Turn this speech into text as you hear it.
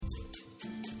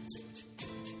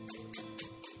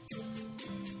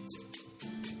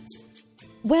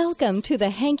Welcome to the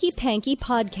Hankie Pankie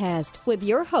podcast with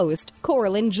your host,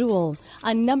 Coraline Jewell,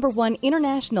 a #1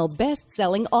 international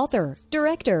best-selling author,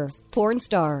 director, porn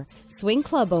star, swing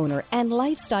club owner, and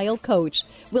lifestyle coach.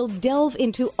 Will delve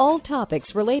into all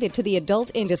topics related to the adult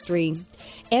industry.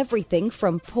 Everything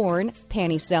from porn,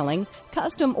 panty selling,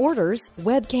 custom orders,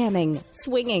 webcamming,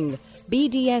 swinging,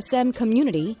 BDSM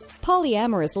community,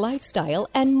 polyamorous lifestyle,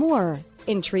 and more.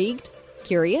 Intrigued?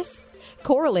 Curious?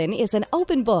 Coraline is an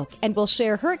open book and will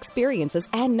share her experiences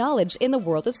and knowledge in the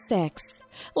world of sex.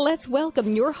 Let's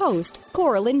welcome your host,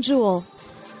 Coraline Jewell.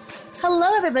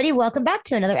 Hello, everybody. Welcome back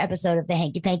to another episode of the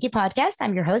Hankie Pankie podcast.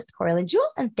 I'm your host, Coraline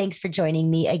Jewell, and thanks for joining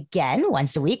me again.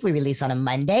 Once a week, we release on a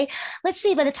Monday. Let's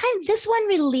see, by the time this one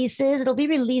releases, it'll be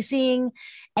releasing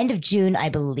end of June, I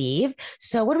believe.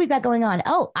 So what do we got going on?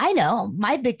 Oh, I know,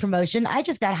 my big promotion. I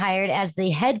just got hired as the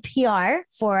head PR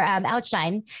for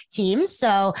Outshine team.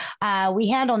 So we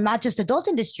handle not just adult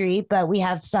industry, but we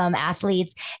have some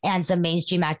athletes and some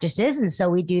mainstream actresses. And so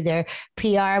we do their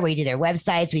PR, we do their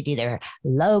websites, we do their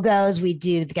logos, we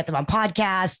do to get them on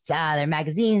podcasts, their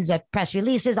magazines, their press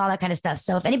releases, all that kind of stuff.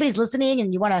 So if anybody's listening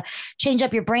and you want to change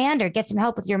up your brand or get some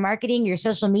help with your marketing, your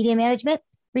social media management,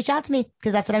 reach out to me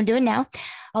because that's what I'm doing now,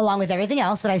 along with everything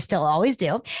else that I still always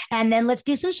do. And then let's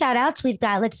do some shout outs. We've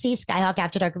got, let's see, Skyhawk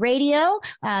After Dark Radio.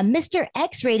 Mr.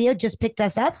 X Radio just picked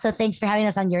us up. So thanks for having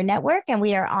us on your network. And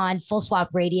we are on Full Swap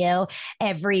Radio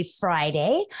every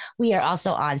Friday. We are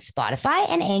also on Spotify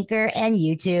and Anchor and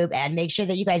YouTube. And make sure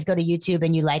that you guys go to YouTube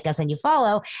and you like us and you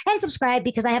follow and subscribe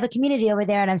because I have a community over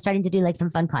there and I'm starting to do like some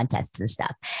fun contests and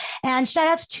stuff. And shout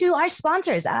outs to our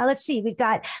sponsors. Let's see, we've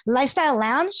got Lifestyle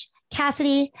Lounge,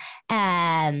 Cassidy,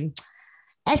 SDC,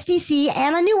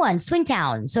 and a new one,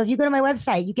 Swingtown. So if you go to my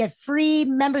website, you get free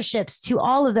memberships to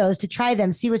all of those to try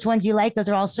them, see which ones you like. Those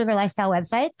are all swinger lifestyle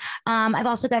websites. I've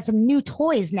also got some new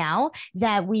toys now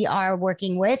that we are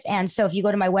working with. And so if you go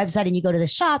to my website and you go to the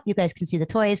shop, you guys can see the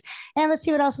toys. And let's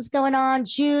see what else is going on.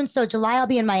 June. So July, I'll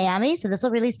be in Miami. So this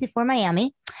will release before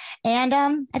Miami. And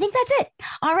I think that's it.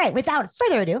 All right. Without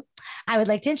further ado, I would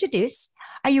like to introduce,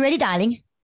 are you ready, darling?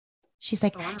 She's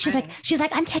like, I'm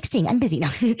texting. I'm busy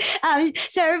now.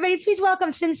 So everybody, please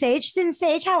welcome Sinn Sage. Sinn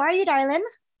Sage, how are you, darling?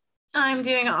 I'm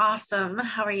doing awesome.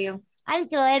 How are you? I'm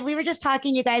good. We were just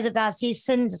talking, you guys, about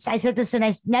Sinn. I said to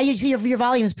Sinn, now you see your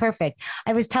volume is perfect.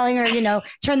 I was telling her,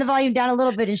 turn the volume down a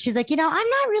little bit. And she's like, I'm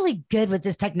not really good with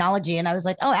this technology. And I was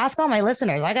like, oh, ask all my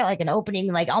listeners. I got like an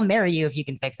opening, like I'll marry you if you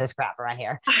can fix this crap around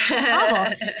here.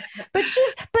 But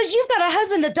you've got a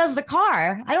husband that does the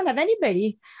car. I don't have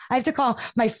anybody. I have to call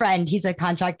my friend. He's a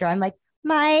contractor. I'm like,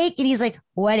 Mike, and he's like,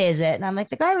 what is it? And I'm like,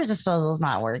 the garbage disposal is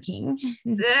not working.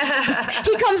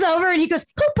 He comes over and he goes,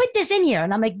 who put this in here?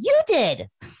 And I'm like, you did.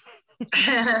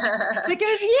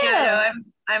 Because you. Yeah, no,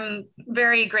 I'm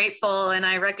very grateful and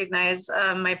I recognize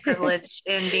my privilege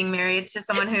in being married to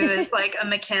someone who is like a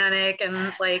mechanic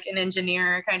and like an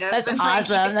engineer kind of. That's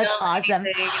awesome. That's awesome.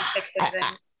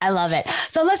 I love it.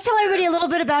 So let's tell everybody a little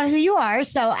bit about who you are.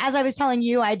 So as I was telling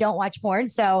you, I don't watch porn.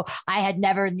 So I had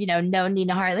never, known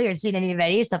Nina Hartley or seen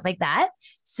anybody, stuff like that.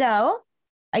 So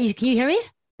can you hear me?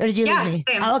 Or did you lose me?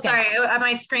 Same. Oh, okay. Sorry,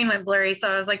 my screen went blurry, so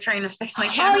I was like trying to fix my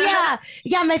camera. Oh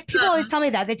yeah. My people always tell me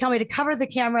that. They tell me to cover the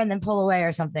camera and then pull away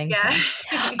or something. Yeah.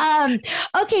 So.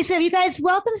 Okay, so you guys,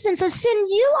 welcome, Sinn. So Sinn,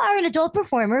 you are an adult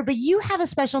performer, but you have a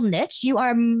special niche. You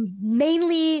are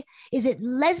mainly, is it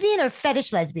lesbian or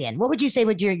fetish lesbian? What would you say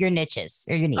would your niche is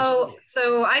or your niche? Oh,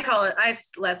 so I call it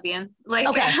lesbian. Like,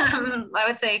 okay. I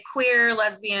would say queer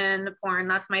lesbian porn.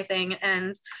 That's my thing,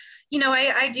 and.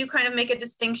 I do kind of make a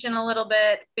distinction a little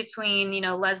bit between,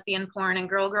 lesbian porn and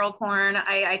girl porn.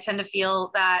 I tend to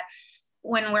feel that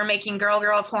when we're making girl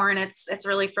porn, it's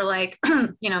really for like,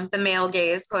 the male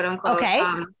gaze, quote unquote. Okay.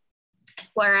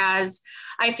 Whereas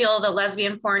I feel that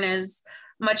lesbian porn is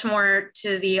much more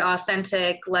to the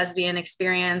authentic lesbian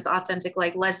experience, authentic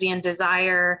like lesbian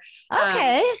desire.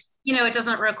 Okay. It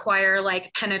doesn't require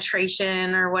like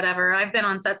penetration or whatever. I've been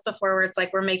on sets before where it's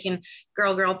like, we're making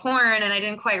girl porn and I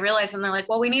didn't quite realize. And they're like,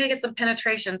 well, we need to get some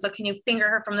penetration. So can you finger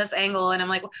her from this angle? And I'm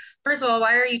like, well, first of all,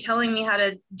 why are you telling me how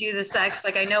to do the sex?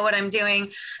 Like, I know what I'm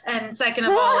doing. And second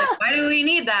of all, like, why do we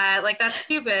need that? Like, that's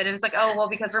stupid. And it's like, oh, well,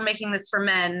 because we're making this for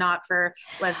men, not for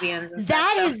lesbians. And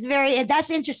that's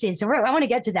interesting. So I want to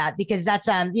get to that because that's,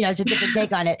 it's a different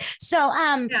take on it. So,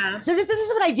 so this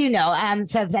is what I do know.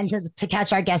 So then to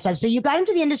catch our guests up. So you got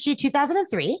into the industry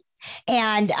 2003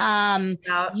 and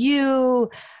you,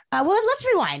 let's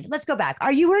rewind. Let's go back.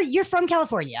 You're from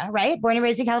California, right? Born and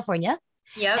raised in California.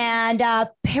 Yeah. And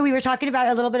we were talking about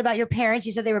a little bit about your parents.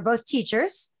 You said they were both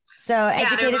teachers. So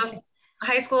educated.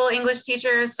 high school English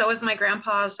teachers. So was my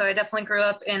grandpa. So I definitely grew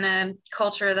up in a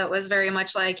culture that was very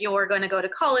much like, you're going to go to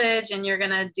college and you're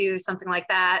going to do something like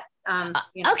that.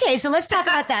 Okay, so let's talk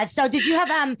about that. So did you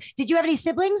have any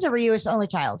siblings, or were you his only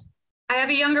child? I have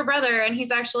a younger brother, and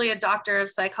he's actually a doctor of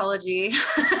psychology.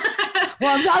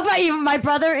 Well, I'm talking about you. My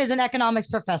brother is an economics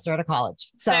professor at a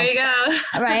college. So there you go.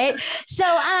 Right.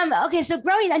 So okay. So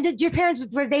growing, and did your parents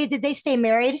did they stay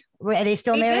married? Were they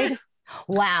still married? Did.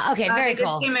 Wow. Okay. Very they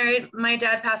cool. did stay married. My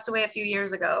dad passed away a few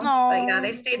years ago. Aww. But yeah,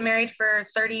 they stayed married for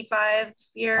 35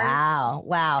 years. Wow.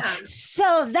 Yeah.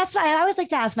 So that's why I always like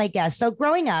to ask my guests. So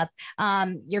growing up,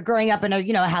 you're growing up in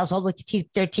a household with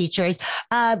their teachers.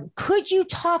 Could you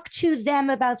talk to them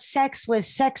about sex? Was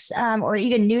sex or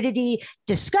even nudity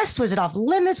discussed? Was it off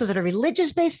limits? Was it a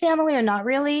religious based family or not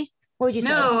really? What would you say?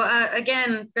 No,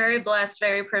 again, very blessed,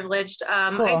 very privileged.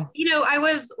 Cool. I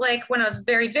was like, when I was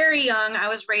very, very young, I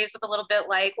was raised with a little bit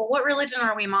like, well, what religion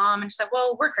are we, Mom? And she said,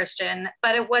 well, we're Christian,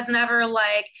 but it was never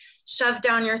like shoved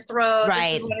down your throat.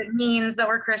 Right. This is what it means that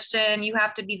we're Christian. You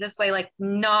have to be this way. Like,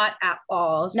 not at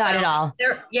all. Not at all.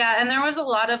 And there was a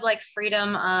lot of like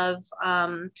freedom of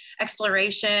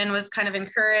exploration was kind of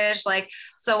encouraged. Like,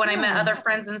 so when I met other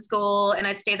friends in school and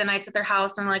I'd stay the nights at their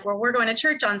house and like, well, we're going to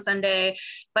church on Sunday,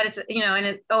 but it's,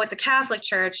 it's a Catholic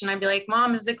church. And I'd be like,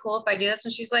 Mom, is it cool if I do this?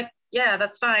 And she's like, yeah,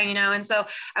 that's fine. And so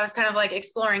I was kind of like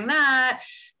exploring that,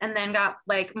 and then got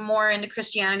like more into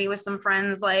Christianity with some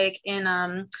friends, like in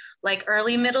like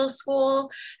early middle school.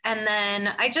 And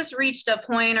then I just reached a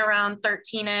point around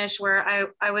 13ish where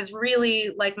I was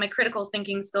really like, my critical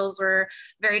thinking skills were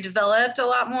very developed a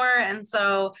lot more. And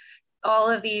so all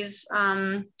of these,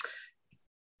 I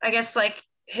guess like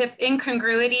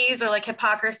incongruities or like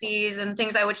hypocrisies and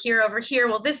things I would hear over here.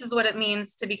 Well, this is what it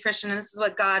means to be Christian, and this is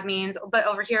what God means. But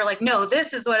over here, like, no,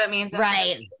 this is what it means.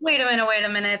 Right. Wait a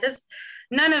minute.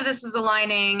 None of this is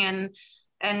aligning.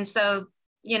 And so,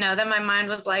 then my mind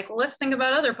was like, well, let's think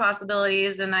about other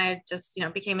possibilities. And I just,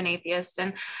 became an atheist.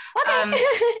 And,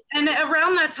 and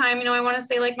around that time, I want to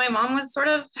say like my mom was sort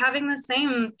of having the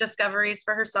same discoveries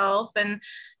for herself. And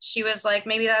she was like,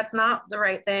 maybe that's not the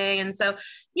right thing. And so,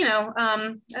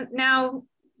 now,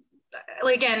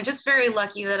 again, just very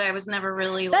lucky that I was never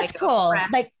really that's like cool.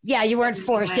 Like, yeah, you weren't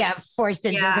forced. Yeah, forced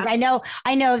into it. Because I know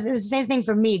it was the same thing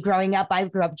for me growing up. I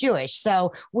grew up Jewish,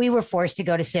 so we were forced to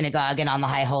go to synagogue and on the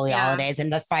high holy holidays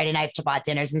and the Friday night Shabbat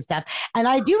dinners and stuff. And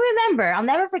I do remember, I'll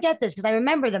never forget this, because I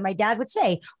remember that my dad would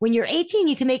say, when you're 18,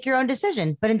 you can make your own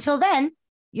decision, but until then,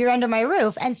 you're under my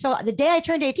roof. And so the day I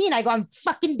turned 18, I go, I'm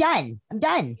fucking done. I'm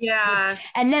done. Yeah.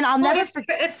 And then I'll never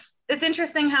forget. It's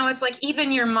interesting how it's like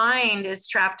even your mind is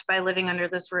trapped by living under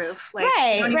this roof. Like,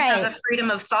 right, you don't even have the freedom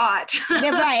of thought. Yeah,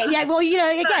 right. Yeah. Well,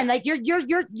 again, like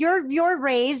you're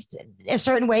raised a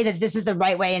certain way that this is the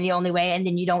right way and the only way, and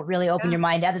then you don't really open your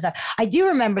mind to other stuff. I do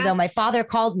remember though, my father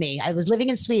called me. I was living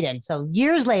in Sweden, so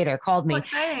years later, called me,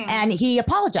 and he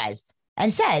apologized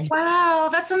and said, wow,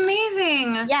 that's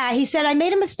amazing. Yeah, he said, I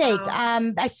made a mistake.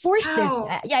 Wow. I forced this.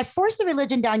 I forced the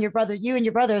religion down you and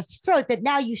your brother's throat, that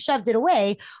now you shoved it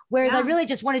away. Whereas I really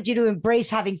just wanted you to embrace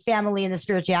having family and the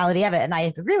spirituality of it. And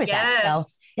I agree with that. So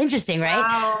interesting, right?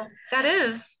 Wow, that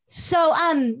is. So,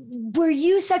 were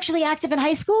you sexually active in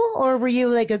high school, or were you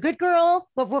like a good girl?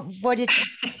 What were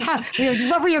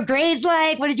your grades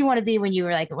like? What did you want to be when you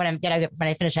were like, when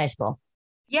I finished high school?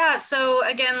 Yeah. So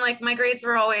again, like my grades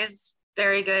were always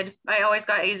very good. I always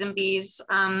got A's and B's.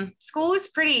 School was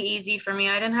pretty easy for me.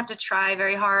 I didn't have to try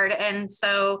very hard. And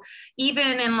so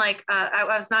even in like, I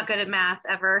was not good at math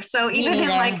ever. So even in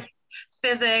like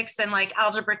physics and like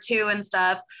algebra 2 and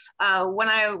stuff, when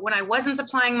I wasn't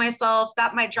applying myself,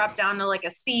 that might drop down to like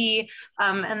a C.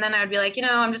 And then I'd be like,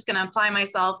 I'm just going to apply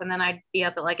myself. And then I'd be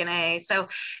up at like an A. So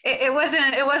it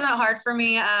wasn't hard for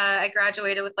me. I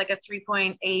graduated with like a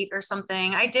 3.8 or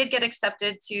something. I did get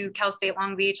accepted to Cal State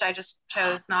Long Beach. I just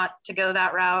chose not to go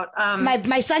that route.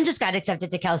 My son just got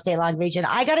accepted to Cal State Long Beach, and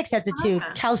I got accepted to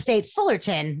Cal State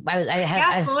Fullerton. I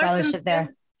had a scholarship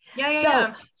there.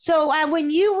 So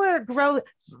when you were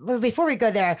before we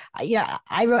go there,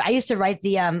 I used to write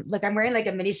the, look, I'm wearing like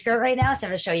a mini skirt right now. So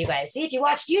I'm going to show you guys. See, if you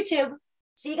watched YouTube,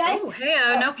 see guys? Oh,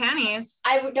 hey, no panties.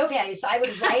 No panties. So I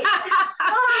would write,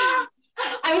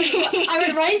 I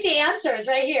would write the answers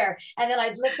right here. And then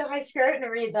I'd lift up my skirt and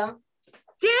read them.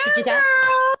 Damn, girl.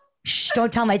 Shh,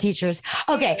 don't tell my teachers.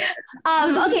 Okay.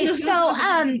 Okay. So,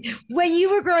 when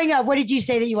you were growing up, what did you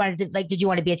say that you wanted to, like, did you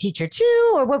want to be a teacher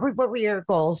too? Or what were your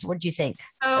goals? What did you think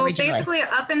So originally? basically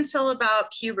up until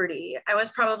about puberty, I was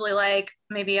probably like,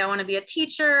 maybe I want to be a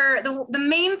teacher. The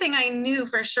main thing I knew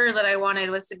for sure that I wanted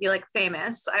was to be like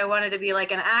famous. I wanted to be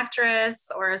like an actress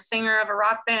or a singer of a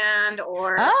rock band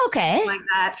or something like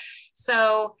that.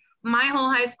 So my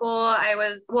whole high school,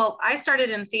 I started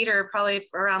in theater probably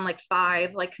around like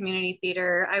 5, like community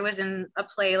theater. I was in a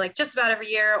play like just about every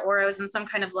year, or I was in some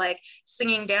kind of like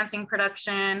singing, dancing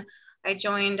production. I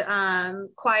joined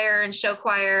choir and show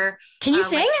choir. Can you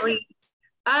sing?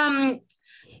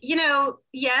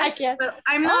 Yes, but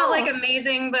I'm not like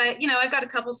amazing, but I've got a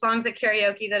couple songs at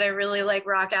karaoke that I really like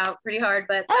rock out pretty hard,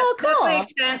 but that's the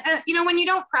extent. And when you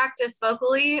don't practice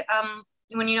vocally,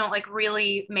 when you don't like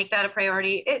really make that a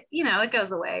priority, it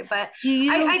goes away. But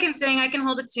I can sing, I can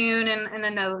hold a tune and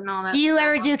a note and all that. Do you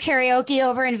ever do karaoke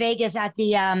over in Vegas at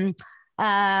the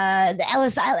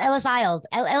Ellis Island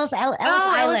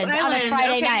on a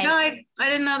Friday night? No, I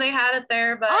didn't know they had it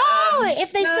there, but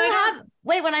if they still have.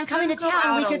 Wait, when I'm coming to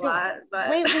town, we could go.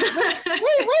 Wait,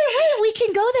 we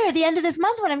can go there at the end of this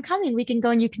month when I'm coming. We can go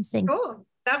and you can sing. Cool.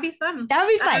 That'd be fun. That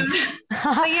would be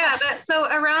fun. So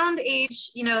around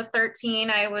age, 13,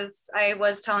 I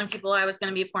was telling people I was going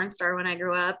to be a porn star when I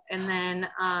grew up. And then,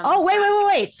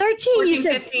 wait. 13, 14, you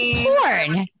said 15.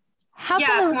 Porn.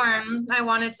 Porn. I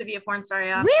wanted to be a porn star.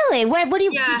 Yeah. Really?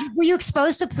 Were you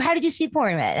exposed to, how did you see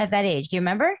porn at that age? Do you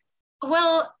remember?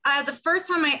 Well, the first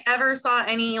time I ever saw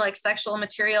any like sexual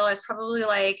material, I was probably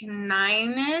like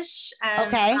 9-ish.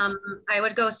 And I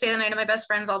would go stay the night at my best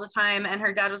friend's all the time. And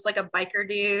her dad was like a biker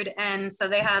dude. And so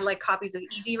they had like copies of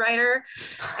Easy Rider.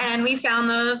 And we found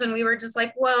those and we were just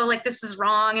like, whoa, like this is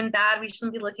wrong and bad. We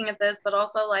shouldn't be looking at this. But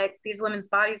also like these women's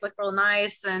bodies look real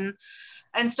nice and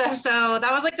stuff. So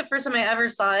that was like the first time I ever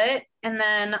saw it. And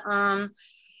then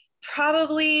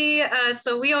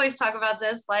so we always talk about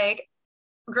this, like,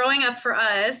 growing up for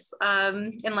us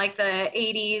in like the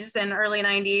 80s and early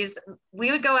 90s,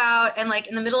 we would go out and like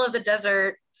in the middle of the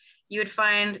desert, you would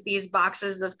find these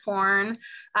boxes of porn.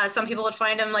 Some people would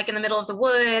find them like in the middle of the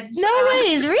woods. No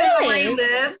ways, really? Where you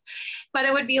live. But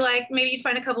it would be like, maybe you'd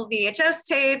find a couple VHS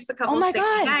tapes, a couple of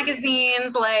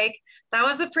magazines, like that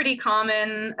was a pretty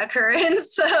common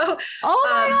occurrence. So, God,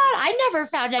 I never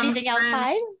found anything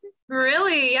outside.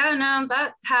 Really? Yeah, no,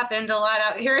 that happened a lot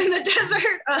out here in the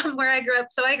desert where I grew up.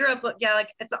 So I grew up,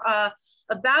 like it's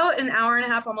about an hour and a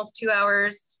half, almost 2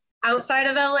 hours outside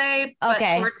of LA, but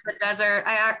towards the desert.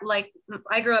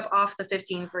 I grew up off the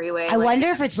 15 freeway. I wonder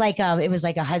if it's like it was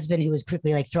like a husband who was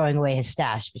quickly like throwing away his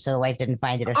stash so the wife didn't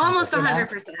find it or something. Almost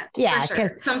 100%. Yeah,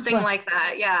 sure. Something like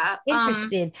that. Yeah.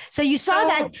 Interesting. So you saw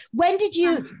that. When did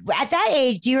you at that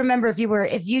age? Do you remember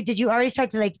did you already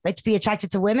start to like be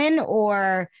attracted to women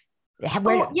or? The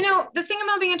thing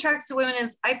about being attracted to women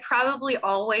is I probably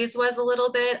always was a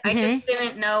little bit. I just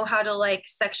didn't know how to like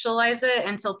sexualize it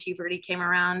until puberty came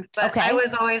around. But I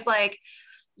was always like,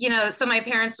 so my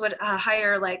parents would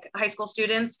hire like high school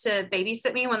students to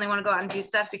babysit me when they want to go out and do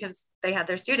stuff because they had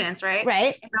their students, right?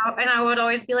 Right. And I would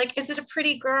always be like, is it a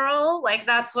pretty girl? Like,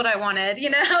 that's what I wanted,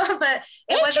 but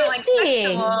it wasn't like sexual.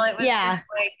 It was just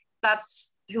like,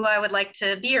 that's who I would like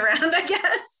to be around, I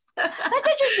guess. That's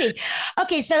interesting.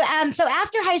 Okay, so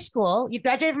after high school, you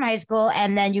graduated from high school,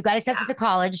 and then you got accepted to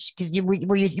college because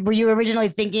were you originally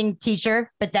thinking teacher,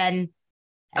 but then?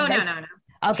 No.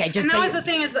 Okay, and that was the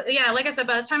thing is, like I said,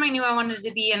 by the time I knew I wanted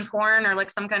to be in porn or like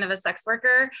some kind of a sex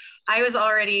worker, I was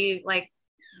already like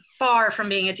far from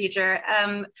being a teacher.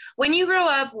 When you grow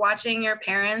up watching your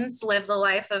parents live the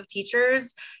life of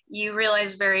teachers, you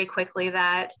realize very quickly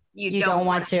that you don't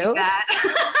want to do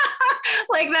that.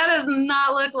 Like that does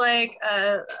not look like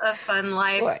a fun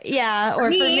life. For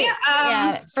me,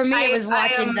 it was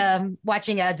watching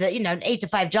the 8 to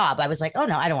 5 job. I was like, oh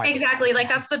no, I don't want exactly. Like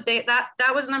that's the big that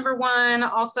was number one.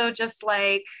 Also, just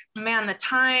like the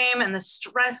time and the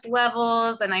stress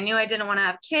levels, and I knew I didn't want to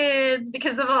have kids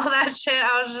because of all that shit.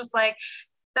 I was just like,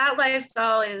 that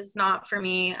lifestyle is not for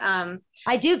me.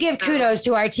 I do give kudos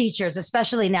to our teachers,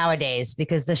 especially nowadays,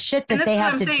 because the shit that they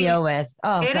have to deal with.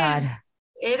 Oh God.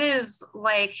 It is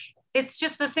like, it's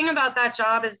just the thing about that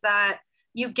job is that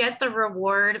you get the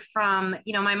reward from,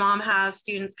 my mom has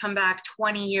students come back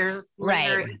 20 years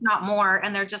later, if not more.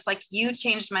 And they're just like, you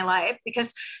changed my life,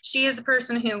 because she is a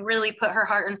person who really put her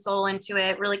heart and soul into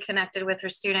it, really connected with her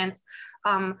students.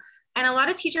 And a lot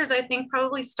of teachers, I think,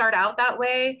 probably start out that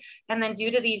way. And then due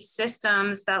to these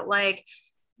systems that like,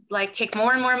 like take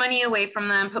more and more money away from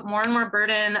them, put more and more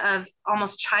burden of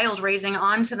almost child raising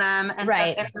onto them. And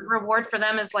right. so, and the reward for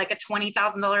them is like a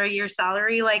 $20,000 a year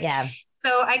salary. Like, yeah.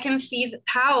 So I can see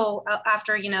how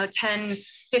after, 10,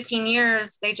 15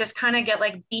 years, they just kind of get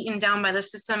like beaten down by the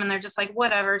system and they're just like,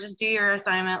 whatever, just do your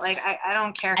assignment. Like, I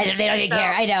don't care. They don't even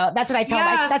care. I know. That's what I tell.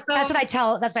 That's what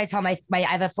I tell my, I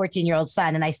have a 14-year-old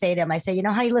son and I say to him,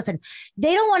 honey, listen,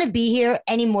 they don't want to be here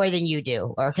any more than you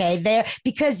do. Okay.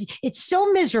 Because it's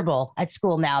so miserable at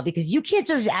school now because you kids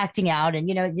are acting out and,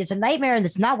 it's a nightmare and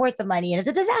it's not worth the money and it's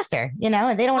a disaster,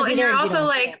 and they don't want to be there. You're also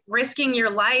like risking your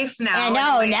life now. I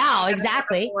know now. Exactly.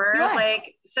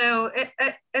 Like, so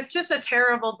it's just a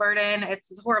terrible burden.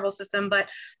 It's a horrible system, but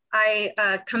I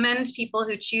commend people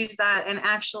who choose that and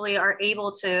actually are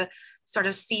able to sort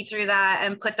of see through that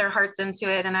and put their hearts into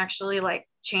it and actually like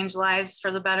change lives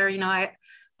for the better.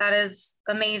 That is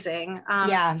amazing.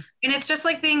 And it's just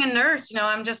like being a nurse,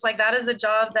 I'm just like, that is a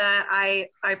job that I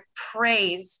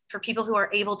praise for people who are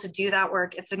able to do that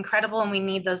work. It's incredible. And we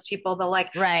need those people, but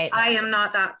like, I am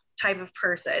not that type of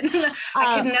person.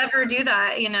 I could never do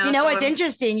that, so what's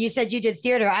interesting, you said you did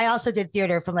theater. I also did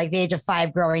theater from like the age of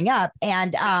 5 growing up.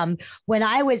 And when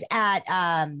I was at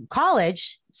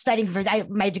college studying for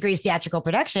my degree is theatrical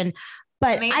production,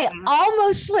 but amazing. I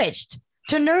almost switched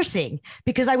to nursing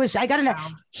because I got in a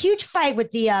huge fight with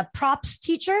the props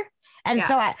teacher. And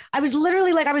so I was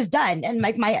literally like, I was done. And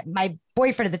my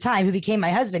boyfriend at the time, who became my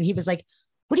husband, he was like,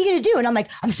 what are you going to do? And I'm like,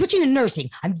 I'm switching to nursing.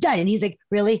 I'm done. And he's like,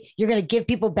 really? You're going to give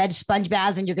people bed sponge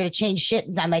baths and you're going to change shit?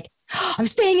 And I'm like, I'm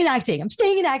staying in acting.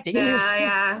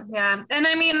 Yeah. And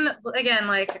I mean, again,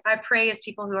 like I praise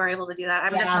people who are able to do that.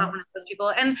 I'm just not one of those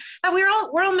people. And we're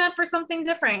all meant for something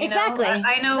different. Exactly.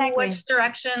 I know which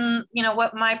direction,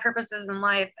 what my purpose is in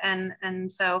life.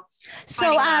 And so.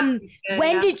 So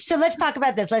let's talk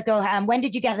about this. Let's go. When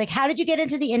did you get, how did you get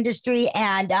into the industry?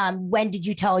 And when did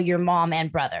you tell your mom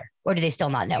and brother? Or do they still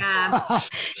not know?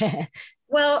 Yeah.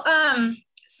 Well,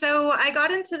 so I got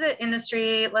into the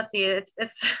industry. Let's see, it's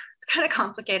kind of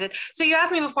complicated. So you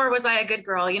asked me before, was I a good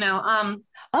girl?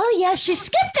 Oh yeah, she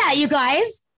skipped that, you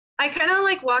guys. I kind of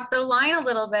like walked the line a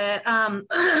little bit.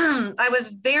 I was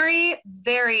very,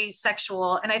 very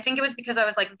sexual. And I think it was because I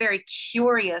was like very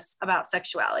curious about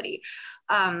sexuality.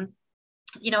 I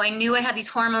knew I had these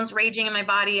hormones raging in my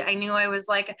body. I knew I was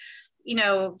like,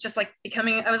 just like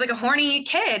I was like a horny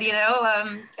kid,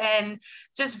 and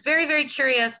just very, very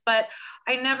curious, but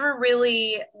I never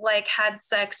really like had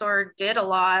sex or did a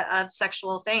lot of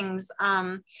sexual things.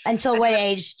 Until what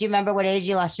age? Do you remember what age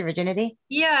you lost your virginity?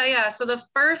 Yeah. So the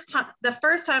first time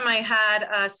I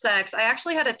had sex, I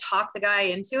actually had to talk the guy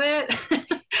into it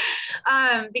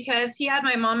because he had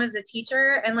my mom as a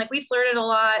teacher and like we flirted a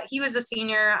lot. He was a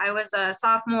senior, I was a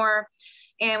sophomore.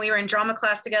 And we were in drama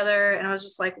class together and I was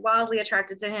just like wildly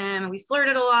attracted to him. And we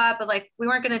flirted a lot, but like, we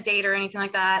weren't going to date or anything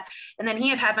like that. And then he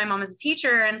had my mom as a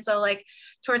teacher. And so like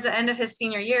towards the end of his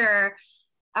senior year,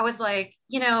 I was like,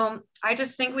 I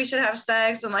just think we should have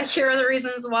sex. And like, here are the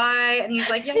reasons why. And he's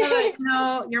like,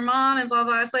 no, your mom and blah,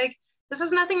 blah. I was like, this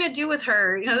has nothing to do with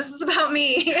her. This is about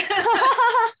me.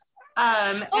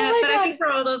 But I think for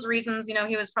all those reasons,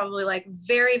 he was probably like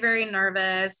very, very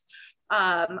nervous.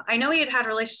 I know he had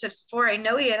relationships before. I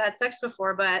know he had sex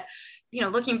before, but,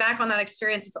 looking back on that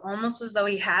experience, it's almost as though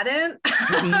he hadn't.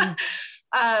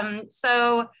 Mm-hmm.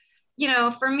 So,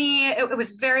 for me, it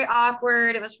was very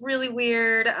awkward. It was really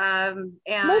weird. And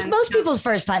most people's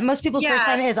first time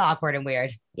is awkward and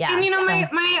weird. Yeah. And,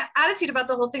 my attitude about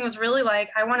the whole thing was really like,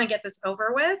 I want to get this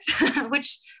over with,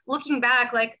 which looking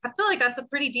back, like, I feel like that's a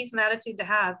pretty decent attitude to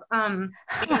have.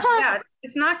 Because,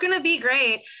 it's not going to be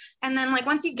great. And then like,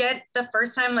 once you get the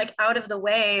first time, like out of the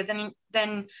way, then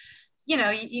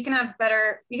you can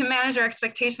manage your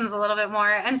expectations a little bit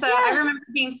more. And so I remember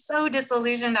being so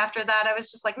disillusioned after that. I was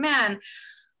just like, man,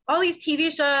 all these TV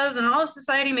shows and all of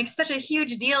society makes such a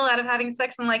huge deal out of having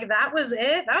sex. And like, that was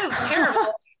it. That was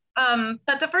terrible.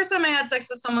 But the first time I had sex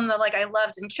with someone that like I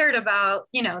loved and cared about,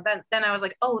 then I was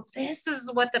like, oh, this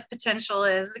is what the potential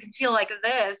is. It can feel like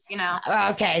this,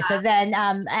 Okay. So then,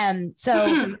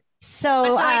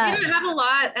 So I didn't have a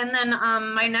lot. And then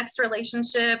my next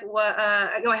relationship,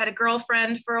 I had a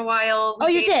girlfriend for a while.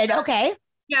 You did? Okay.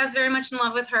 Yeah, I was very much in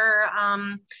love with her.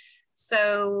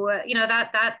 So,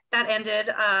 that ended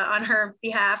on her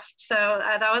behalf. So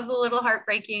that was a little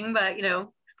heartbreaking, but,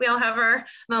 we all have our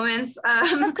moments.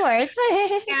 Of course.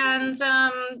 And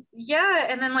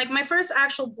and then like my first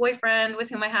actual boyfriend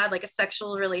with whom I had like a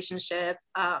sexual relationship,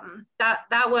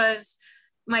 that was,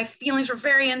 my feelings were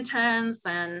very intense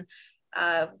and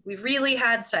we really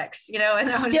had sex, you know, and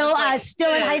I was Still, like,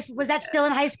 still in high school. Was that still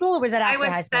in high school, or was that after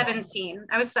high school? 17.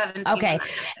 I was 17. Okay.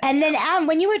 And then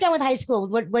when you were done with high school,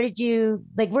 what did you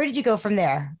like? Where did you go from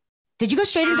there? Did you go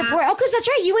straight into port? Oh, because that's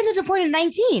right. You went into port at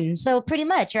 19. So pretty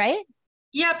much, right?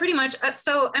 Yeah, pretty much.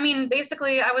 So, I mean,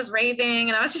 basically I was raving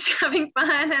and I was just having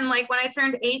fun. And like when I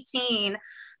turned 18,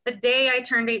 the day I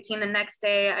turned 18, the next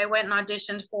day I went and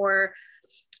auditioned for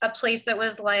a place that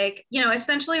was like, you know,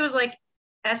 essentially it was like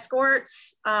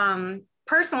escorts.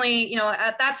 Personally, you know,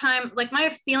 at that time, like my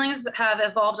feelings have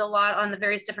evolved a lot on the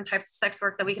various different types of sex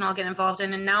work that we can all get involved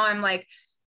in. And now I'm like,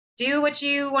 do what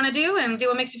you want to do and do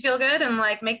what makes you feel good and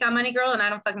like make that money, girl. And I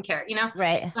don't fucking care, you know?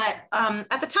 Right. But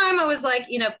at the time I was like,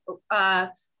 you know,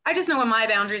 I just know what my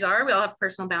boundaries are. We all have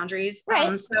personal boundaries.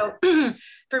 Right. So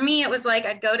for me, it was like,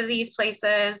 I'd go to these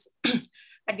places.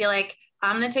 I'd be like,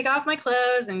 I'm going to take off my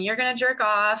clothes and you're going to jerk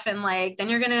off. And like, then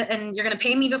you're going to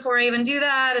pay me before I even do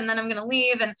that. And then I'm going to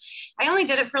leave. And I only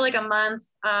did it for like a month.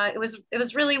 It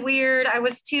was really weird. I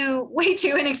was way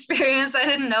too inexperienced. I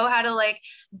didn't know how to like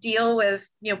deal with,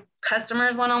 you know,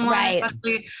 customers one-on-one, right.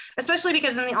 especially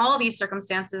because in all of these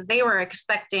circumstances, they were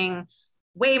expecting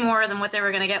way more than what they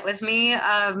were going to get with me.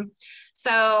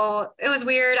 So it was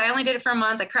weird. I only did it for a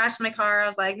month. I crashed my car. I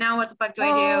was like, now what the fuck do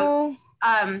I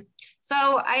do?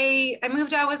 So I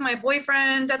moved out with my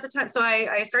boyfriend at the time. So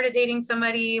I started dating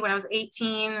somebody when I was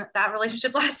 18. That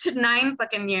relationship lasted 9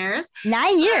 fucking years.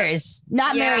 9 years,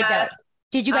 not married though.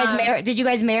 Did you guys marry? Did you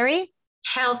guys marry?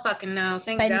 Hell fucking no.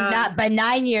 Thank God. But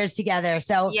 9 years together.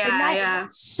 So yeah.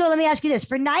 So let me ask you this: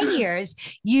 for 9 years,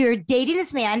 you're dating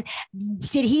this man.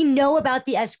 Did he know about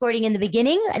the escorting in the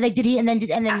beginning? Like, did he? And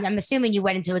then I'm assuming you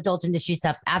went into adult industry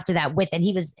stuff after that and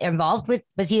he was involved with.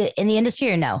 Was he in the industry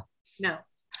or no? No.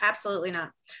 Absolutely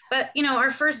not. But, you know, our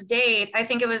first date, I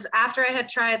think it was after I had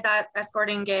tried that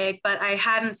escorting gig, but I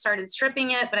hadn't started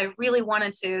stripping yet, but I really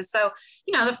wanted to. So,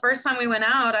 you know, the first time we went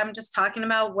out, I'm just talking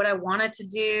about what I wanted to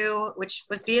do, which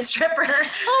was be a stripper. Oh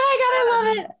my God,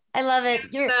 I love it. I love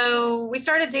it. So we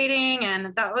started dating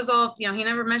and that was all, you know, he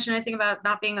never mentioned anything about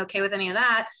not being okay with any of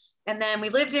that. And then we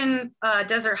lived in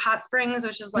Desert Hot Springs,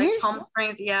 which is like Palm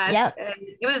Springs. Yeah. Yep.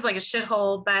 It was like a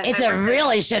shithole, but it's a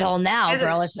really shithole now,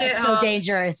 girl. It's so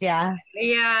dangerous. Yeah.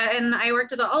 Yeah. And I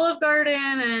worked at the Olive Garden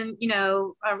and, you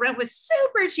know, rent was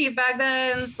super cheap back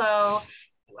then. So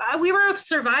we were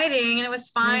surviving and it was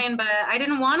fine, but I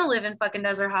didn't want to live in fucking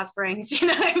Desert Hot Springs. You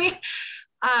know what I mean?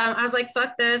 I was like,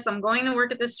 fuck this. I'm going to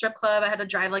work at this strip club. I had to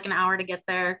drive like an hour to get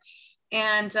there.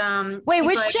 And wait,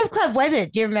 which strip club was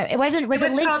it? Do you remember? It wasn't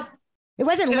Link's. It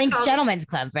wasn't Link's Gentlemen's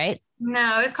Club, right?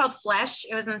 No, it was called Flesh.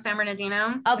 It was in San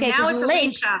Bernardino. Okay, now it's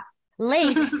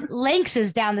Link's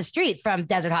is down the street from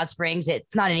Desert Hot Springs.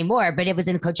 It's not anymore, but it was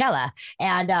in Coachella,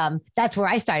 and that's where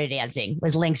I started dancing.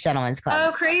 Was Link's Gentlemen's Club.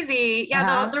 Oh, crazy!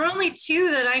 Yeah, there were only 2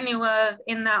 that I knew of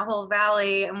in that whole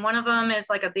valley, and one of them is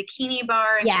like a bikini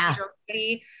bar in Cathedral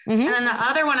City, and then the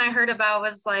other one I heard about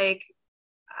was like.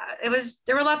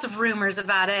 There were lots of rumors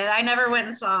about it. I never went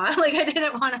and saw. Like I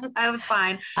didn't want to. I was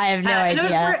fine. I have no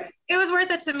idea. It was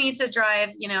worth it to me to drive,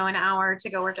 you know, an hour to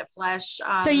go work at Flesh.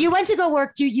 So you went to go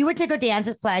work. You went to go dance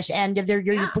at Flesh, and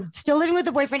you're still living with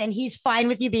the boyfriend, and he's fine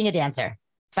with you being a dancer.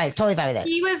 Fine, totally fine with it.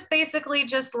 He was basically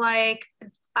just like,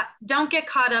 don't get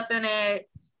caught up in it.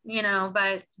 You know,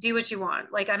 but do what you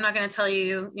want. Like, I'm not going to tell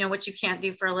you, you know, what you can't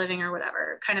do for a living or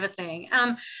whatever kind of a thing.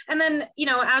 And then, you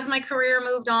know, as my career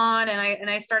moved on and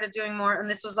I started doing more, and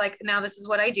this was like, now this is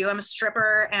what I do. I'm a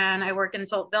stripper and I work in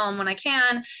adult film when I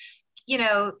can, you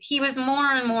know, he was more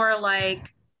and more like,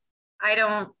 I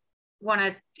don't want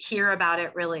to hear about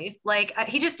it really. Like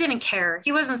he just didn't care.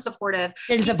 He wasn't supportive.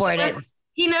 Didn't support it.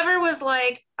 He never was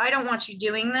like, I don't want you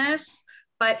doing this,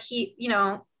 but he, you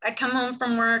know, I'd come home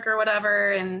from work or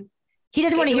whatever, and he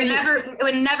doesn't want to hear. It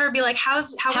would never be like, how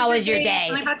was your day?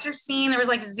 Tell me about your scene. There was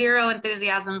like zero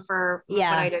enthusiasm for what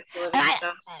I did for a living.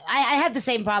 I had the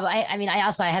same problem. I mean, I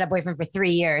had a boyfriend for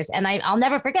 3 years, and I'll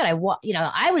never forget. I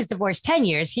was divorced 10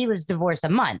 years. He was divorced a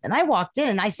month, and I walked in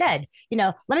and I said, you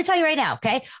know, let me tell you right now,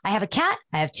 okay? I have a cat.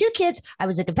 I have 2 kids. I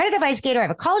was a competitive ice skater. I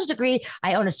have a college degree.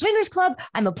 I own a swingers club.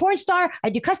 I'm a porn star. I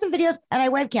do custom videos, and I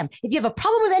webcam. If you have a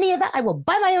problem with any of that, I will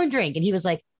buy my own drink. And he was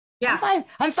like, yeah,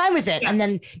 I'm fine with it.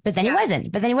 Yeah. But then he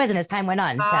wasn't as time went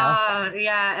on. So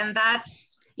yeah. And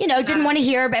that's, you know, didn't want to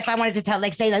hear, but if I wanted to tell,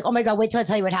 like, say like, oh my God, wait till I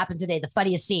tell you what happened today. The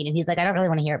funniest scene. And he's like, I don't really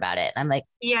want to hear about it. I'm like,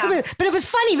 yeah, but it was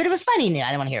funny. No, I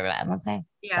don't want to hear about it. Okay.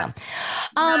 Yeah.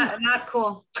 So, not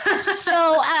cool.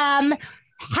 So,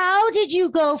 how did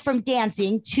you go from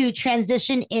dancing to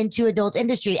transition into adult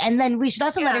industry? And then we should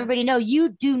also let everybody know you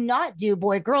do not do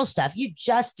boy girl stuff. You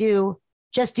just do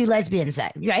just do lesbian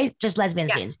sex, right? Just lesbian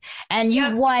scenes. And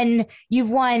you've won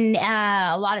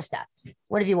a lot of stuff.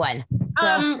 What have you won?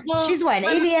 Well, she's won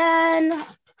AVN.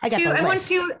 I won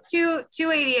two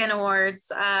AVN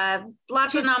awards.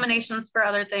 Lots of nominations for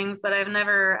other things, but I've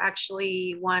never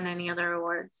actually won any other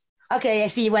awards. Okay, I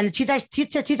see you won the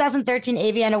 2013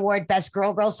 AVN Award Best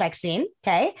Girl Sex Scene.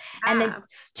 Okay, and then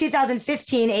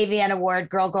 2015 AVN Award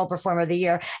Girl Performer of the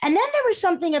Year. And then there was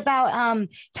something about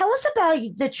tell us about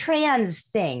the trans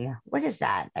thing. What is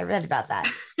that? I read about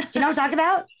that. Do you know what I'm talking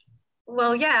about?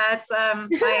 Well, yeah, it's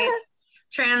my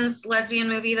trans lesbian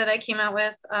movie that I came out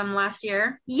with last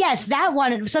year. Yes, that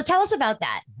one. So tell us about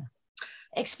that.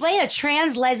 Explain a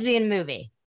trans lesbian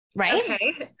movie. Right.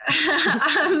 Okay.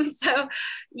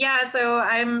 So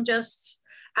I'm just,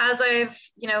 as I've,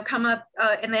 come up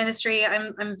in the industry,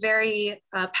 I'm very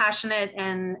passionate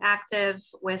and active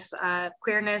with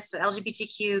queerness,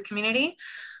 LGBTQ community,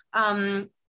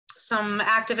 some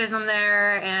activism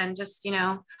there, and just,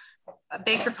 a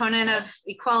big proponent of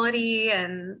equality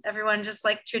and everyone just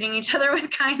like treating each other with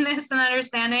kindness and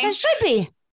understanding. It should be.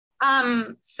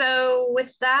 So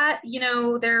with that,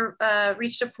 there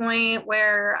reached a point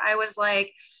where I was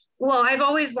like, well, I've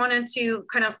always wanted to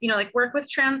kind of, like work with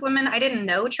trans women. I didn't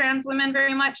know trans women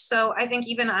very much. So I think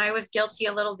even I was guilty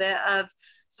a little bit of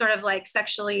sort of like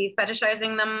sexually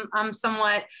fetishizing them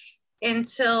somewhat,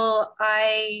 until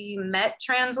I met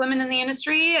trans women in the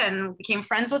industry and became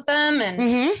friends with them,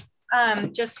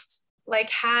 and just like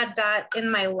had that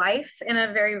in my life in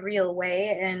a very real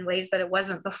way, in ways that it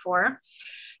wasn't before.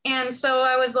 And so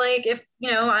I was like, if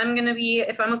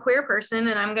I'm a queer person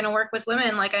and I'm going to work with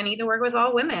women, like I need to work with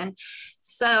all women.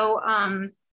 So I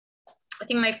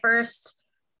think my first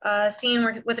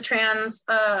scene with a trans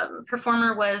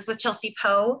performer was with Chelsea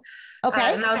Poe.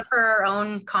 Okay. And that was for our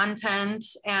own content.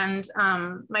 And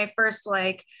my first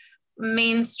like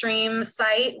mainstream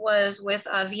site was with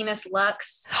Venus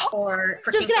Lux for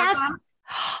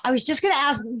I was just going to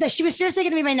ask that. She was seriously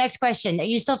going to be my next question. Are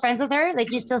you still friends with her?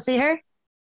 Like, you still see her?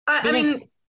 I mean,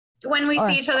 when we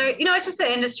see each other, it's just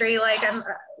the industry. Like, some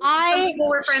people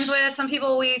we're friends with, some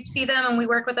people we see them and we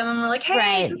work with them and we're like,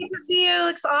 hey, good to see you.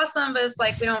 Looks awesome. But it's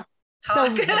like, we don't talk. So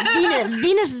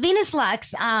Venus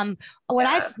Lux,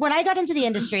 when I got into the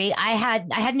industry, I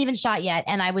hadn't even shot yet,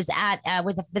 and I was at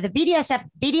with the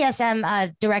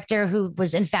BDSM director who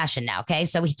was in fashion now. Okay,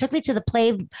 so he took me to the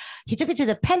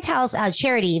Penthouse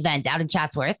charity event out in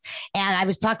Chatsworth, and I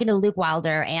was talking to Luke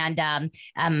Wilder and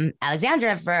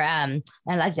Alexandra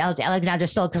Alexandra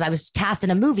Stoll, because I was cast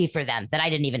in a movie for them that I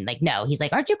didn't even know. He's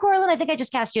like, "Aren't you Coraline? I think I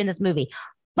just cast you in this movie."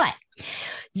 But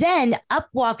then up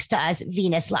walks to us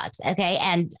Venus Lux, okay?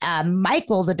 And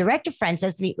Michael, the director friend,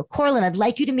 says to me, "Coraline, I'd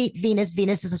like you to meet Venus.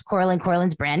 Venus, this is Coraline.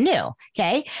 Coraline's brand new,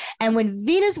 okay?" And when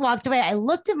Venus walked away, I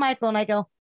looked at Michael and I go,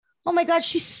 "Oh my God,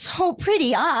 she's so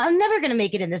pretty. I'm never going to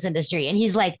make it in this industry." And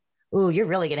he's like, "Ooh, you're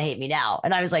really going to hate me now."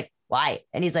 And I was like, "Why?"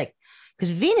 And he's like,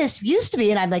 "Because Venus used to be,"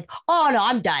 and I'm like, "Oh no,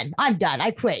 I'm done.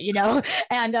 I quit,"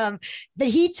 And but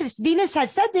Venus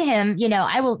had said to him,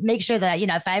 "I will make sure that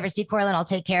if I ever see Coraline, I'll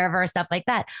take care of her," stuff like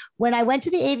that. When I went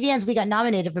to the AVNs, we got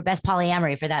nominated for Best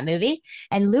Polyamory for that movie,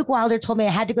 and Luke Wilder told me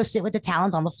I had to go sit with the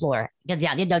talent on the floor,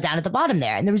 down at the bottom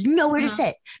there, and there was nowhere to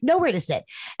sit.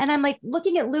 And I'm like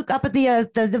looking at Luke up at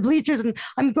the bleachers, and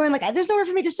I'm going like, "There's nowhere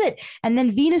for me to sit." And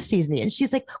then Venus sees me, and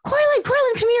she's like, Coraline,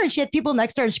 come here!" And she had people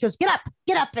next to her, and she goes, "Get up!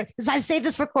 I saved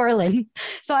this for Coraline."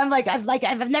 So I'm like, I've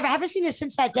never seen this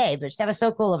since that day, but that was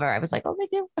so cool of her. I was like, "Oh,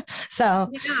 thank you." So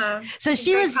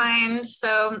she was kind.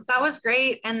 So that was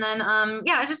great. And then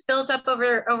it just built up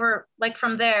over like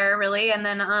from there really. And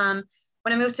then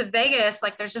when I moved to Vegas,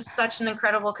 like there's just such an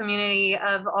incredible community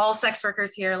of all sex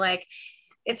workers here. Like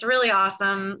it's really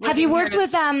awesome. Have you worked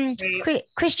with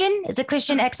Christian? Is it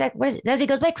Christian XX? What is it? He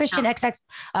goes by Christian XX.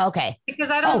 Oh, okay. Because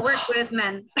I don't work with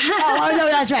men. No,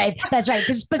 that's right.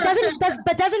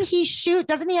 But doesn't he shoot?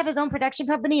 Doesn't he have his own production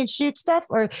company and shoot stuff?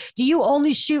 Or do you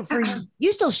only shoot for?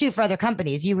 You still shoot for other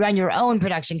companies. You run your own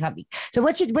production company. So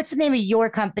what's the name of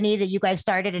your company that you guys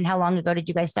started, and how long ago did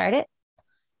you guys start it?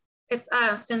 It's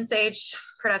Sinn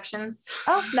Productions.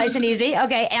 Oh, nice and easy.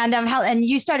 Okay, and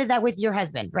you started that with your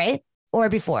husband, right? Or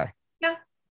before? Yeah.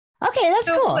 Okay, that's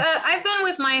cool. I've been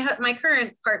with my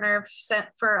current partner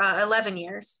for 11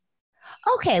 years.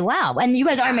 Okay, wow. And you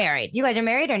guys are married. You guys are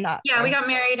married or not? Yeah, we got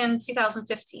married in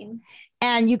 2015.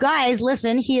 And you guys,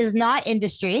 listen, he is not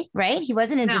industry, right? He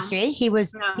wasn't industry. No. He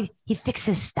was, he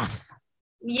fixes stuff.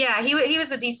 Yeah, he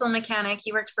was a diesel mechanic.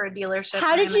 He worked for a dealership.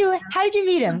 How did you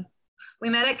meet him? We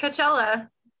met at Coachella.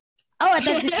 Oh, at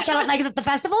the Coachella, like at the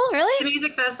festival? Really? The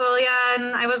music festival, yeah.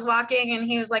 And I was walking and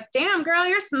he was like, "Damn, girl,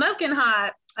 you're smoking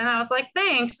hot." And I was like,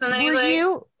 thanks. And then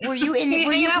were you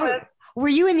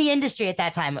in the industry at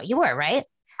that time? You were, right?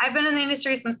 I've been in the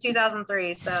industry since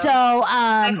 2003. So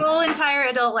my whole entire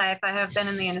adult life, I have been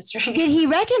in the industry. Did he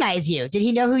recognize you? Did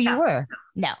he know who you were?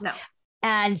 No.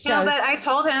 And so, no, but I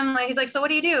told him, like, he's like, so what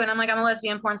do you do? And I'm like, I'm a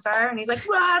lesbian porn star. And he's like,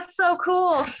 wow, that's so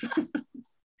cool.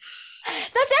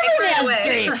 That's every man's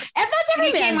dream. And that's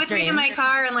every man's dream. He came with me in my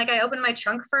car, and like I opened my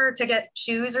trunk to get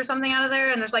shoes or something out of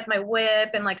there, and there's like my whip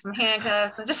and like some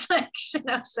handcuffs and just like shit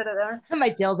out of there.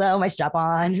 My dildo, my strap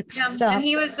on. Yeah, so. And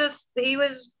he was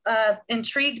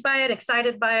intrigued by it,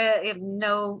 excited by it. He had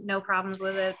no problems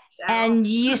with it. And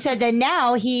you said that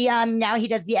now he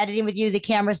does the editing with you, the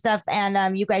camera stuff,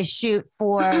 and you guys shoot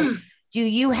for. Do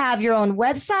you have your own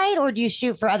website, or do you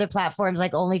shoot for other platforms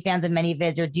like OnlyFans and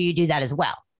ManyVids, or do you do that as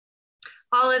well?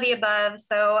 All of the above.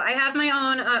 So I have my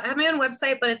own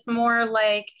website, but it's more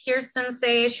like, here's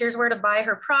Sensei, here's where to buy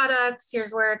her products,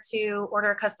 here's where to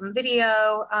order a custom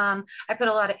video. I put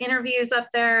a lot of interviews up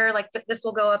there, like this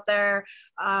will go up there,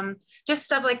 just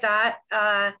stuff like that.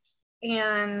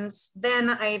 And then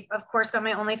I, of course, got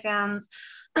my OnlyFans.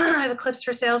 I have a Clips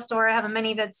for Sale store. I have a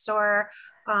ManyVids store.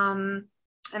 And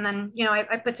then,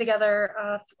 I put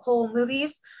together whole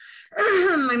movies.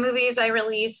 My movies I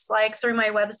release like through my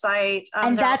website,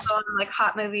 and that's on like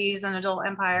Hot Movies and Adult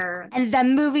Empire. And the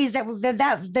movies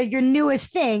that your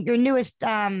newest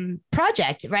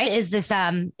project, right? Is this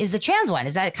is the trans one?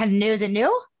 Is that kind of new? Is it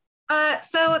new?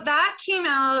 So that came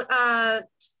out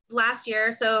last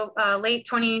year, so late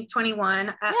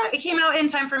 2021. It came out in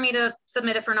time for me to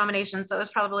submit it for nomination, so it was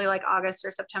probably like August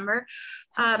or September.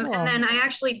 Cool. And then I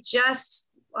actually just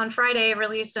on Friday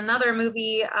released another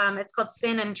movie. It's called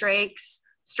Sinn and Drake's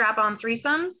Strap-On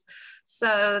Threesomes.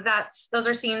 So those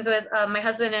are scenes with my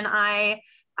husband and I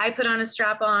put on a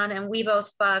strap-on and we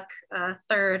both fuck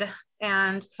third.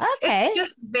 And it's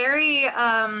just very, it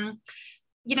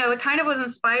kind of was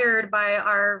inspired by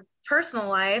our personal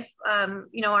life.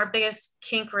 Our biggest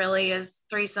kink really is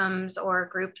threesomes or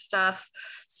group stuff.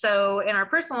 So in our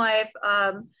personal life,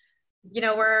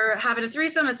 we're having a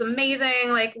threesome. It's amazing.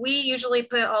 Like we usually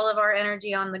put all of our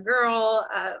energy on the girl.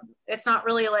 It's not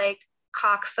really like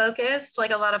cock focused,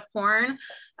 like a lot of porn.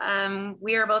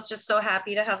 We are both just so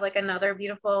happy to have like another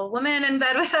beautiful woman in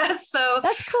bed with us. So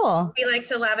that's cool. We like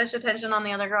to lavish attention on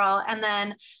the other girl. And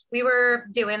then we were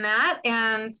doing that,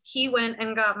 and he went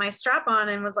and got my strap on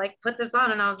and was like, put this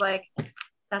on. And I was like,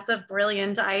 that's a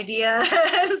brilliant idea.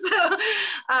 And so,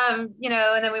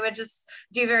 and then we would just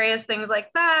do various things like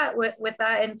that with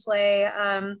that in play.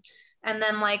 And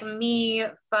then like me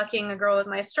fucking a girl with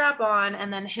my strap on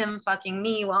and then him fucking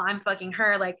me while I'm fucking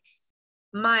her, like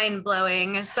mind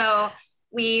blowing. So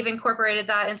we've incorporated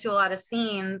that into a lot of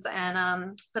scenes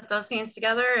and put those scenes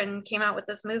together and came out with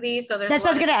this movie. So that's what I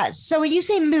was gonna ask. So when you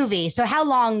say movie, so how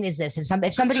long is this? If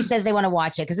somebody says they want to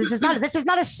watch it, because this is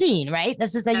not a scene, right?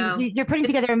 This is you're putting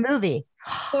together a movie.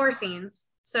 4 scenes,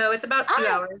 so it's about 2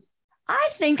 hours. I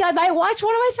think I might watch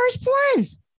one of my first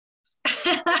porns.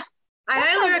 I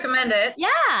highly recommend it.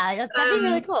 Yeah, that'd be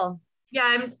really cool.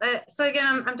 Yeah, I'm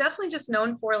definitely just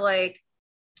known for I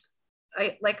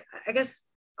guess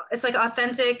it's like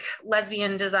authentic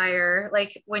lesbian desire.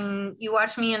 Like when you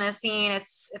watch me in a scene,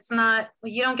 it's not,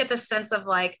 you don't get the sense of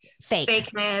like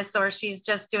fakeness, or she's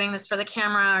just doing this for the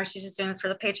camera, or she's just doing this for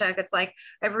the paycheck. It's like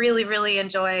I really, really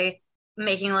enjoy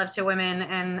making love to women,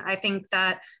 and I think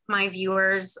that my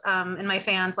viewers and my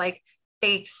fans, like,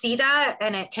 they see that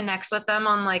and it connects with them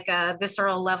on like a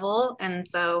visceral level. And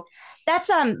so that's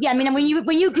yeah, I mean, when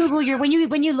you Google when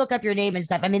you look up your name and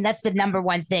stuff, I mean, that's the number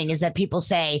one thing, is that people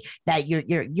say that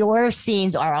your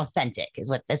scenes are authentic,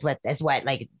 is what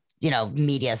like,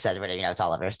 media says, whatever, it's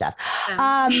all of our stuff.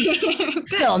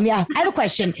 Film. Yeah. I have a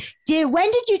question.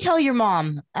 When did you tell your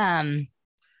mom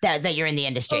that you're in the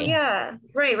industry? Oh, yeah.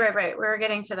 Right. We were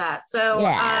getting to that. So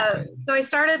so I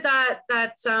started that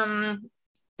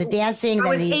the dancing. I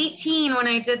was 18 when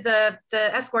I did the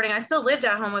escorting. I still lived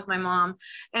at home with my mom,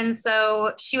 and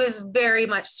so she was very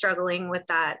much struggling with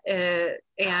that.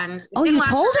 And you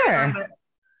told her?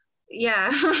 Yeah,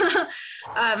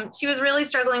 she was really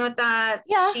struggling with that.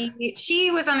 Yeah, she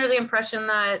was under the impression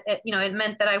that it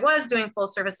meant that I was doing full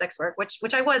service sex work, which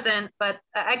I wasn't. But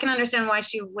I can understand why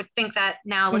she would think that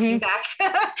now, looking back.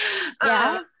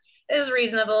 Yeah, is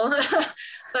reasonable.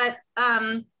 But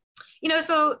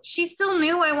so she still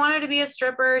knew I wanted to be a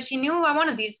stripper. She knew I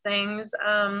wanted these things.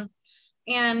 And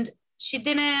I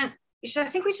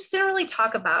think we just didn't really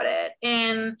talk about it.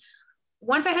 And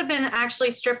once I had been actually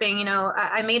stripping,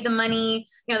 I made the money,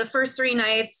 the first 3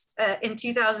 nights in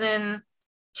 2000,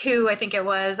 2, I think it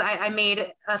was, I made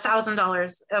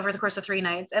 $1,000 over the course of 3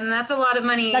 nights. And that's a lot of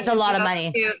money. That's a lot of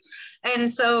money.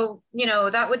 And so, you know,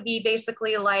 that would be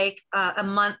basically like a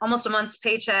month, almost a month's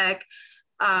paycheck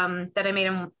that I made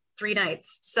in 3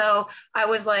 nights. So I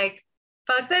was like,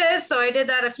 fuck this. So I did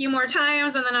that a few more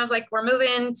times. And then I was like, we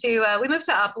moved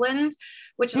to Upland,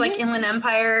 which is like Inland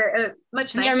Empire,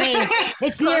 much nicer. Near me.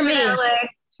 It's near me.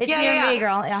 It's near me,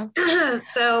 girl. Yeah.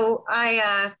 So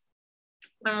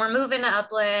when we're moving to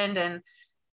Upland and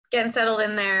getting settled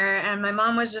in there, and my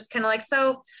mom was just kind of like,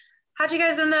 so how'd you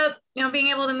guys end up, you know, being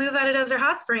able to move out of Desert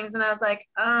Hot Springs? And I was like,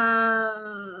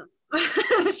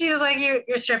 she was like,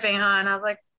 you're stripping, huh? And I was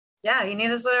like, yeah, you knew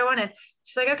this is what I wanted.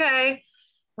 She's like, okay.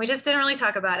 We just didn't really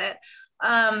talk about it.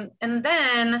 And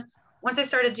then once I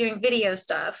started doing video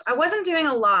stuff, I wasn't doing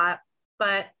a lot,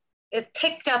 but it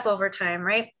picked up over time,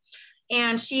 right?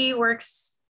 And she works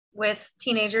with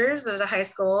teenagers at a high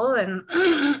school, and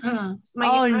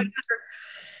my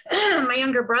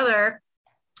younger brother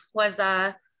was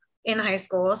in high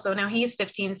school, so now he's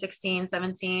 15, 16,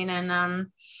 17, and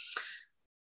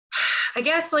I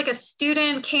guess like a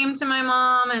student came to my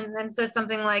mom and said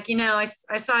something like, you know, I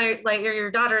saw like your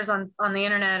daughter's on the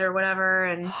internet or whatever,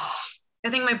 and I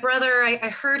think my brother, I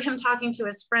heard him talking to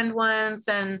his friend once,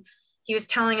 and he was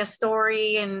telling a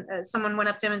story, and someone went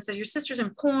up to him and said, your sister's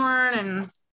in porn. And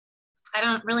I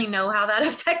don't really know how that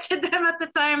affected them at the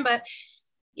time, but,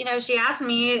 you know, she asked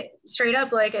me straight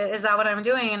up, like, is that what I'm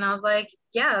doing? And I was like,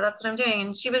 yeah, that's what I'm doing.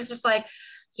 And she was just like,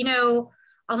 you know,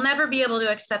 I'll never be able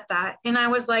to accept that. And I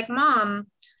was like, Mom,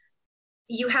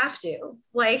 you have to,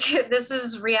 like, this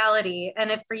is reality.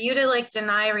 And if for you to like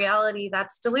deny reality,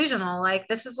 that's delusional. Like,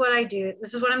 this is what I do.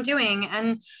 This is what I'm doing.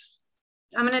 And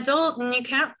I'm an adult, and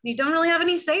you don't really have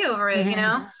any say over it, you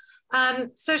know?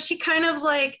 So she kind of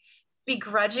like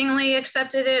begrudgingly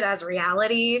accepted it as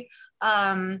reality.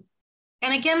 And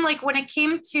again, like when it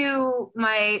came to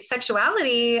my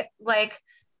sexuality, like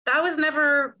that was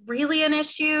never really an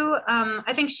issue.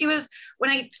 I think when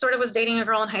I sort of was dating a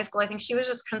girl in high school, I think she was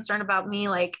just concerned about me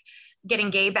like getting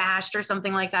gay bashed or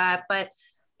something like that. But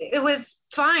it was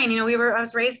fine. You know, I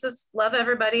was raised to love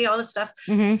everybody, all this stuff.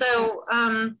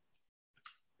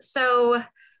 So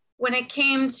when it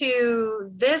came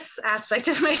to this aspect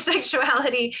of my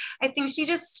sexuality, I think she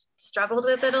just struggled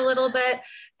with it a little bit.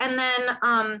 And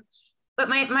then, but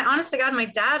my honest to God, my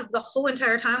dad, the whole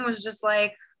entire time was just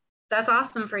like, that's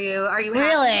awesome for you. Are you happy?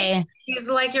 Really? He's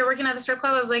like, you're working at the strip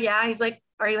club? I was like, yeah. He's like,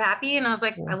 are you happy? And I was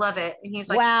like, I love it. And he's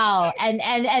like, wow.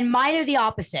 And mine are the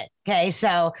opposite. Okay.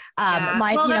 So,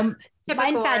 mine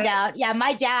found out. Yeah.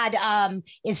 My dad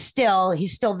he's still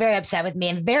very upset with me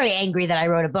and very angry that I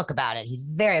wrote a book about it. He's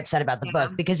very upset about the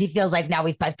book because he feels like now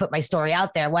I've put my story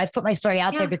out there. Well, I've put my story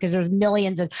out there because there's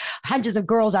millions and hundreds of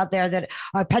girls out there that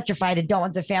are petrified and don't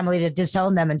want the family to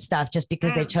disown them and stuff just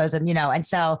because they've chosen, you know. And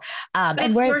so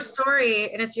it's your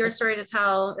story, and it's your story to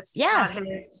tell. It's not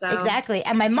his, so. Exactly.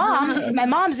 And my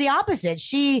mom's the opposite.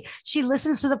 She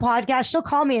listens to the podcast. She'll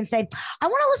call me and say, I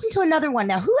want to listen to another one.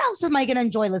 Now, who else am I going to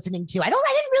enjoy listening to? I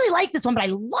didn't really like this one, but I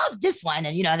love this one.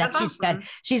 And, you know, that's awesome.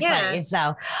 She's funny. So,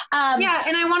 and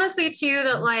I want to say too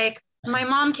that like my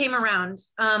mom came around.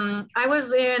 I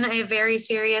was in a very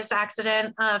serious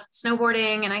accident of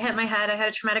snowboarding, and I hit my head. I had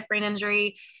a traumatic brain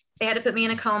injury. They had to put me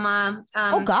in a coma.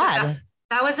 Oh God. So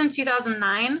that was in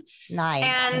 2009. Nice.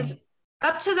 And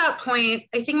up to that point,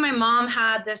 I think my mom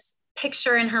had this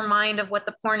picture in her mind of what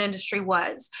the porn industry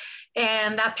was.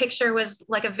 And that picture was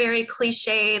like a very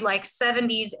cliche, like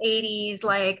 70s, 80s,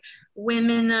 like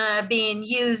women being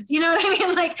used, you know what I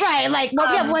mean? Like, right. Like,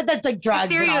 what the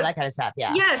drugs and all that kind of stuff.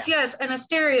 Yeah. Yes. And a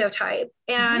stereotype.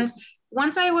 And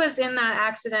once I was in that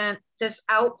accident, this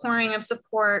outpouring of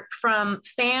support from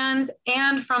fans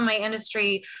and from my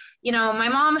industry, you know, my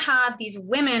mom had these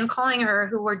women calling her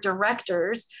who were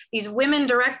directors, these women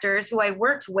directors who I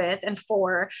worked with and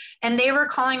for, and they were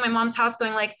calling my mom's house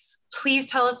going like, please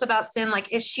tell us about Sinn.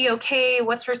 Like, is she okay?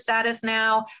 What's her status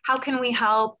now? How can we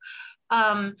help?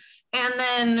 And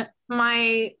then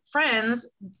my friends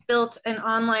built a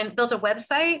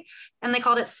website, and they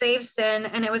called it Save Sinn,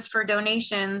 and it was for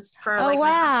donations for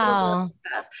my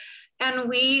stuff. And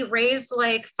we raised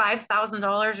like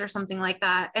 $5,000 or something like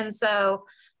that. And so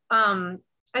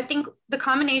I think the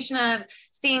combination of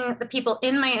seeing the people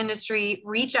in my industry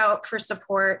reach out for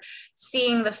support,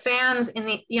 seeing the fans in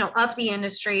the, you know, of the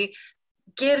industry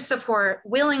give support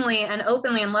willingly and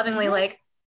openly and lovingly, like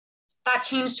that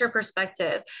changed her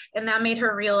perspective. And that made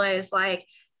her realize like,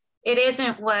 it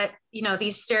isn't what, you know,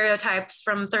 these stereotypes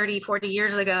from 30, 40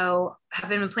 years ago have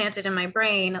been implanted in my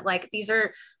brain. Like, these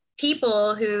are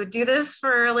people who do this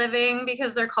for a living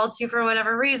because they're called to for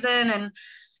whatever reason. And,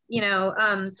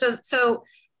 So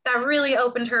that really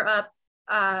opened her up.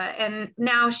 And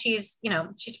now she's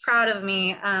proud of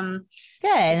me.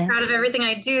 Good. She's proud of everything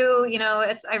I do.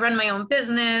 I run my own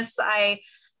business.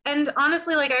 And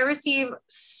honestly, like, I receive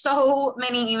so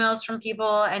many emails from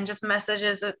people and just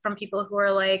messages from people who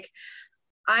are like,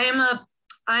 I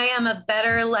am a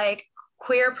better, like,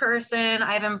 queer person.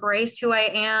 I've embraced who I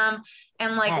am.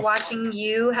 And like, yes. Watching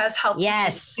you has helped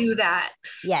yes. me do that.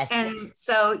 Yes. And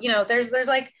so, there's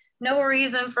like no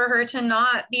reason for her to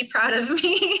not be proud of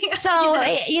me. So,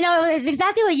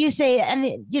 exactly what you say.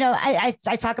 And, I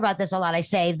talk about this a lot. I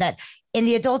say that in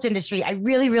the adult industry, I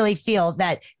really, really feel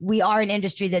that we are an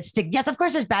industry that yes, of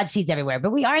course, there's bad seeds everywhere, but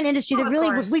we are an industry that really,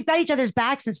 we've got each other's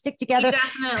backs and stick together.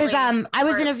 Because I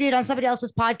was interviewed on somebody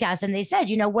else's podcast and they said,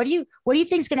 what do you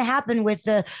think is going to happen with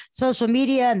the social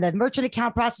media and the merchant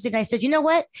account processing? And I said, you know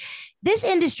what? This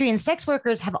industry and sex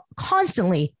workers have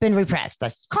constantly been repressed.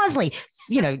 That's constantly,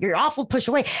 you're awful push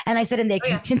away. And I said, and they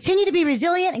can continue to be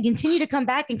resilient and continue to come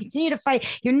back and continue to fight.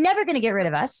 You're never going to get rid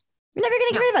of us. You're never going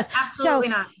to get rid of us. Absolutely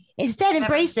not. Instead,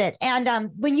 embrace it.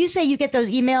 And when you say you get those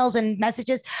emails and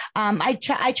messages,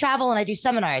 I travel and I do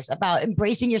seminars about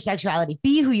embracing your sexuality.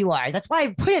 Be who you are. That's why I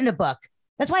put it in a book.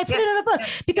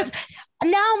 Because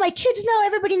now my kids know,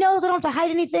 everybody knows I don't have to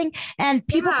hide anything. And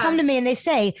people come to me and they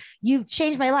say, you've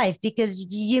changed my life because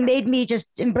you made me just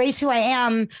embrace who I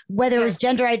am, whether it was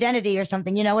gender identity or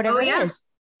something, whatever it is.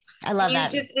 I love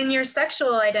that. Just in your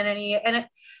sexual identity, and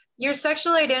your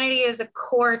sexual identity is a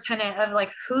core tenet of like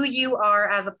who you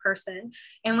are as a person.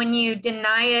 And when you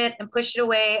deny it and push it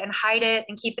away and hide it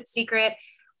and keep it secret,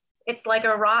 it's like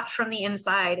a rot from the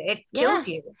inside. It kills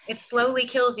you. It slowly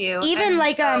kills you. Even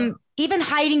even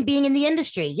hiding being in the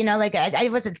industry, I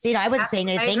wasn't saying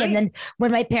anything. And then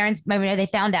when my parents, they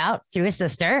found out through a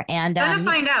sister and gonna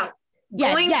find out.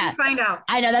 To find out.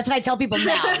 I know, that's what I tell people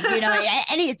now.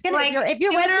 It's gonna if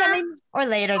you're webcamming or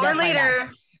later.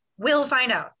 We'll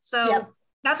find out. So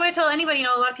that's why I tell anybody, a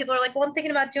lot of people are like, well, I'm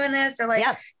thinking about doing this, or like,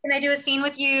 can I do a scene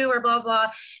with you, or blah, blah.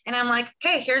 And I'm like,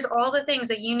 okay, here's all the things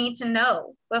that you need to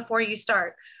know before you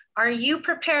start. Are you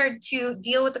prepared to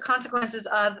deal with the consequences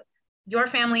of your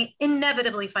family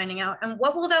inevitably finding out? And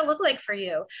what will that look like for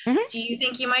you? Mm-hmm. Do you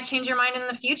think you might change your mind in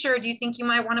the future? Do you think you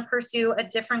might want to pursue a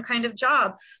different kind of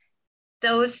job?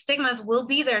 Those stigmas will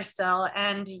be there still,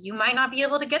 and you might not be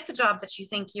able to get the job that you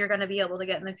think you're going to be able to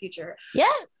get in the future. Yeah.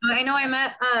 I know I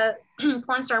met a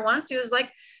porn star once who was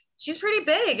like, she's pretty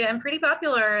big and pretty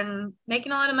popular and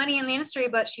making a lot of money in the industry,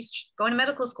 but she's going to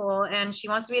medical school and she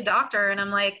wants to be a doctor. And I'm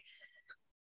like,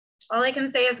 all I can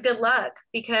say is good luck,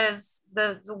 because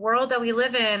the world that we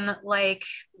live in, like,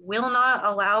 will not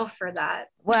allow for that.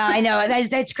 Well, I know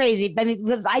that's crazy. I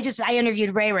mean, I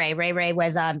interviewed Ray Ray. Ray Ray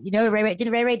was,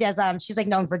 Ray Ray does, she's like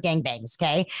known for gangbangs.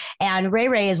 Okay. And Ray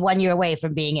Ray is 1 year away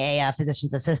from being a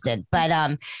physician's assistant. But,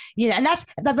 and that's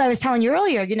what I was telling you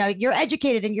earlier, you're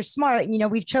educated and you're smart,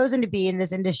 we've chosen to be in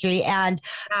this industry.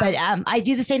 But I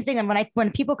do the same thing. And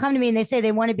when people come to me and they say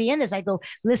they want to be in this, I go,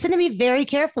 listen to me very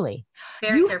carefully.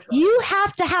 You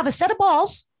have to have a set of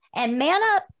balls and man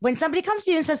up when somebody comes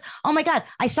to you and says, oh my God,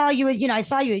 I saw you. And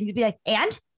you'd be like,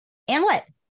 and what?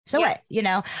 So what,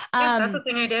 that's the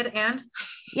thing I did. And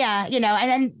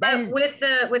and then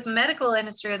with medical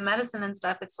industry, with medicine and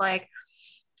stuff, it's like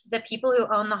the people who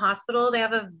own the hospital, they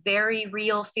have a very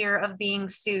real fear of being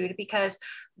sued, because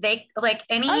they, like,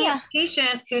 any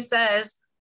patient who says,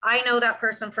 I know that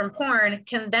person from porn,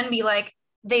 can then be like,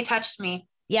 they touched me.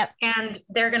 Yep. And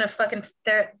they're going to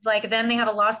then they have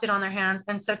a lawsuit on their hands.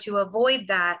 And so to avoid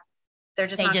that, they're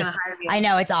just not going to hire you. I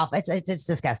know, it's awful. It's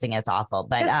disgusting. It's awful.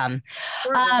 But,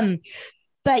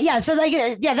 but yeah, so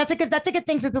that's a good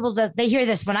thing for people they hear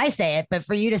this when I say it, but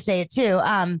for you to say it too,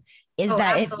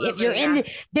 if you're in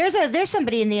there's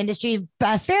somebody in the industry,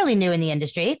 fairly new in the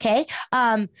industry. Okay.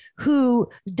 Who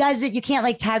does it. You can't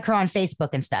like tag her on Facebook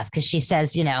and stuff, 'cause she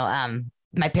says,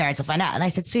 my parents will find out. And I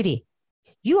said, sweetie,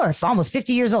 you are almost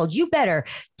 50 years old. You better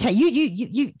they're going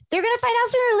to find out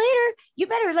sooner or later. You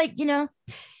better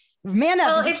man up.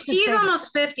 Well, if she's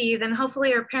almost 50, then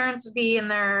hopefully her parents would be in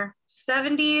their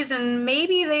 70s, and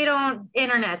maybe they don't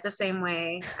internet the same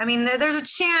way. I mean, there's a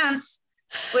chance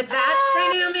with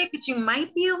that dynamic that you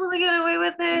might be able to get away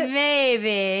with it.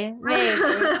 Maybe.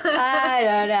 I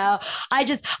don't know.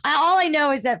 All I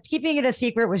know is that keeping it a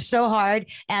secret was so hard,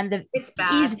 and it's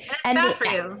bad. It's bad for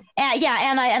you.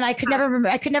 And I could never remember.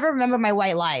 I could never remember my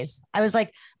white lies. I was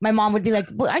like, my mom would be like,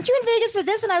 well, aren't you in Vegas for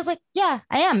this? And I was like, yeah,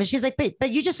 I am. And she's like, but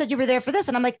you just said you were there for this.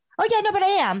 And I'm like, oh yeah, no, but I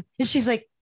am. And she's like,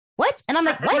 what? And I'm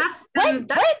like, what?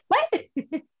 What?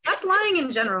 That's lying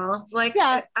in general. Like,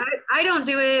 yeah. I don't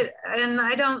do it, and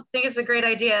I don't think it's a great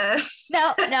idea.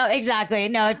 No, exactly.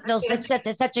 No, it feels it's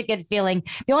such a good feeling.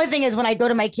 The only thing is when I go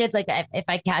to my kids, like if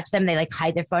I catch them, they like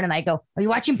hide their phone and I go, are you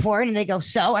watching porn? And they go,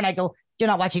 so, and I go, you're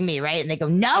not watching me, right? And they go,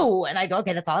 no. And I go,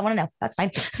 okay, that's all I want to know. That's fine.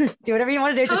 Do whatever you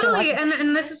want to do. Totally. Just don't watch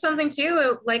and this is something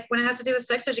too, like when it has to do with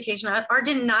sex education, our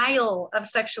denial of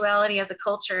sexuality as a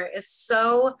culture is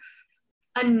so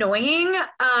annoying.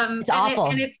 It's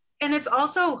awful. And it's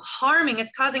also harming.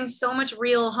 It's causing so much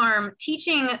real harm.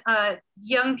 Teaching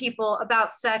young people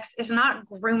about sex is not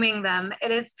grooming them.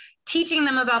 It is teaching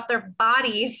them about their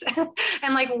bodies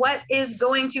and like what is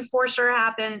going to for sure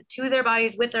happen to their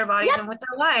bodies, with their bodies, and with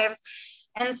their lives.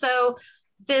 And so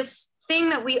this thing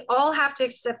that we all have to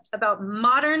accept about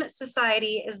modern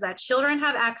society is that children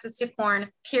have access to porn,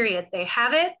 period. They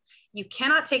have it. You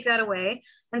cannot take that away.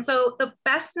 And so the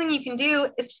best thing you can do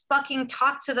is fucking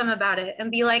talk to them about it and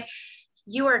be like,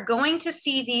 you are going to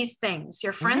see these things.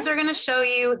 Your friends are going to show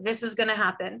you this is going to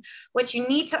happen. What you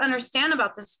need to understand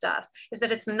about this stuff is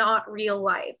that it's not real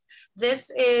life. This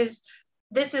is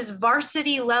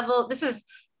varsity level. This is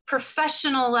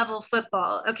professional level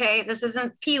football. Okay. This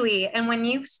isn't peewee. And when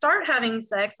you start having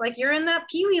sex, like you're in that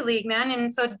peewee league, man.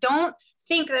 And so don't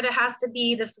think that it has to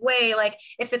be this way. Like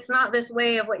if it's not this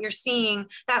way of what you're seeing,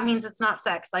 that means it's not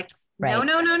sex. Like, right.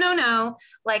 No.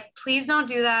 Like, please don't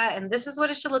do that. And this is what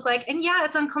it should look like. And yeah,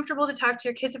 it's uncomfortable to talk to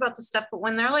your kids about this stuff, but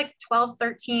when they're like 12,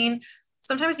 13,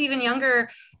 sometimes even younger,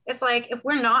 it's like, if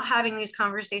we're not having these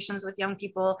conversations with young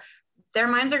people, their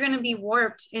minds are going to be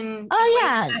warped in ways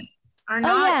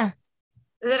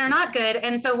that are not good.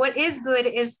 And so what is good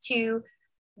is to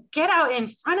get out in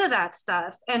front of that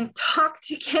stuff and talk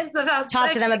to kids about talk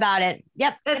sex. To them about it.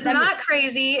 Yep. It's not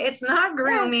crazy. It's not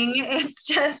grooming. Yeah. It's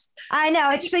just, I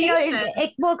know. It's so,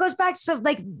 it goes back to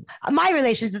like my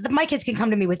relations. My kids can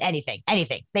come to me with anything.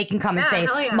 They can come and say,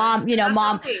 mom,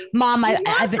 mom,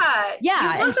 I've been, you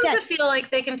want them to feel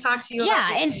like they can talk to you.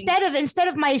 Yeah. Instead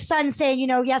of my son saying,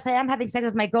 yes, I am having sex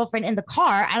with my girlfriend in the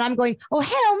car. And I'm going, oh,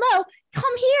 hell no.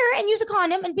 Come here and use a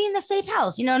condom and be in the safe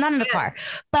house, not in the car.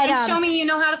 But show me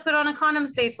how to put on a condom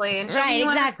safely, and show me you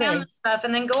understand this stuff,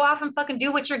 and then go off and fucking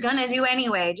do what you're gonna do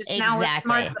anyway. Just now we're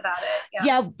smart about it.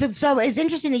 Yeah. So it's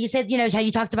interesting that you said, how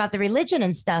you talked about the religion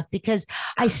and stuff, because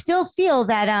I still feel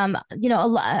that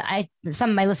some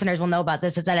of my listeners will know about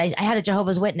this. Is that I had a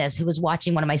Jehovah's Witness who was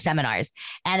watching one of my seminars,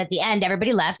 and at the end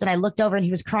everybody left, and I looked over and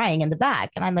he was crying in the back,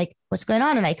 and I'm like, what's going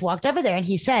on? And I walked over there, and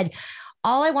he said,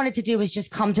 all I wanted to do was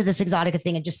just come to this Exotica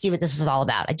thing and just see what this was all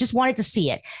about. I just wanted to see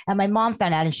it. And my mom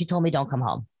found out and she told me, don't come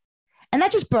home. And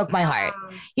that just broke my heart,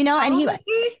 and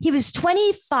he was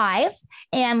 25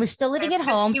 and was still living at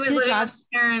home. He was living with his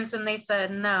parents and they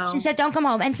said, no. She said, don't come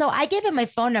home. And so I gave him my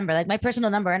phone number, like my personal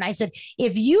number. And I said,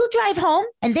 if you drive home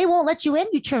and they won't let you in,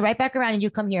 you turn right back around and you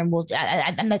come here and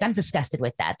I'm like, I'm disgusted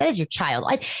with that. That is your child.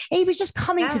 And he was just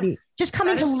coming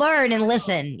to learn and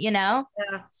listen, Yeah.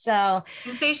 So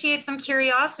and satiate some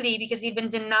curiosity because he'd been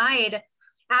denied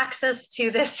access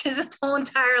to this his whole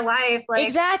entire life. Like,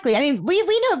 exactly. I mean, we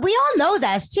all know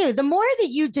this too. The more that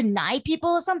you deny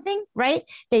people something, right,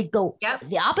 they go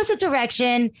the opposite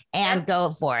direction and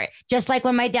go for it. Just like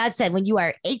when my dad said, when you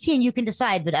are 18, you can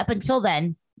decide, but up until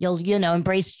then, you'll,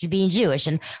 embrace being Jewish.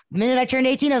 And the minute I turned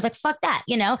 18, I was like, fuck that,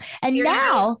 and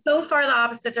now so far the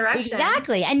opposite direction.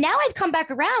 Exactly. And now I've come back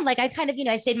around. Like I kind of,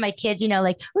 I say to my kids,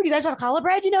 like, oh, do you guys want challah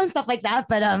bread, and stuff like that.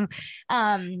 But,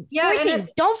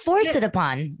 don't force it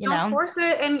upon, don't force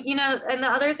it. And, and the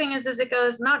other thing is it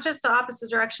goes not just the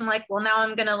opposite direction. Like, well, now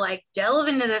I'm going to like delve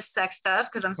into this sex stuff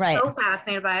because I'm so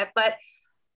fascinated by it, but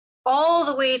all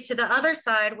the way to the other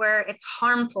side where it's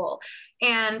harmful.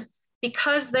 And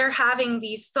because they're having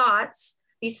these thoughts,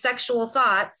 these sexual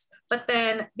thoughts, but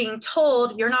then being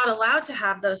told you're not allowed to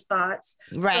have those thoughts.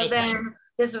 Right. So then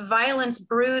this violence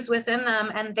brews within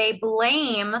them and they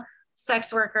blame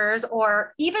sex workers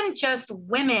or even just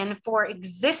women for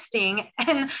existing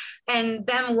and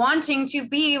them wanting to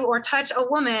be or touch a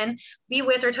woman, be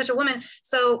with or touch a woman.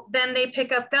 So then they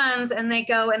pick up guns and they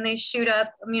go and they shoot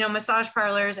up, massage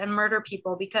parlors and murder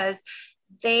people because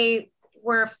they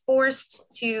were forced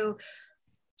to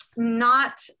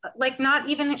not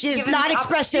even just not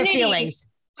express their feelings,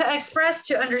 to express,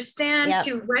 to understand,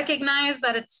 to recognize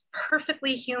that it's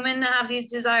perfectly human to have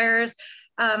these desires.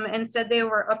 Instead they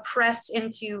were oppressed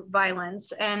into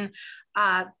violence, and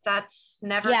that's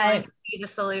never going to be the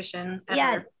solution ever.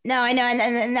 Yeah, no, I know.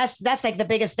 And that's like the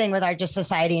biggest thing with our just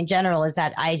society in general is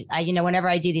that I whenever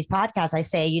I do these podcasts, I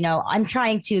say, I'm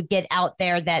trying to get out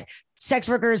there that sex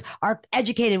workers are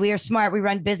educated. We are smart. We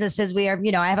run businesses. We are,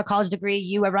 I have a college degree.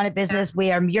 You run a business.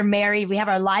 You're married. We have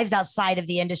our lives outside of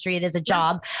the industry. It is a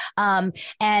job. And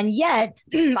yet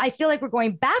I feel like we're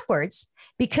going backwards,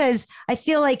 because I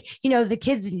feel like, the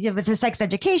kids with the sex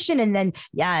education, and then,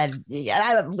 all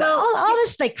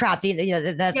this like crap,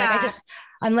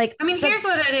 I'm like, here's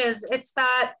what it is.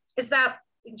 Is that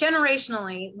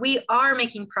generationally, we are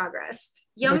making progress.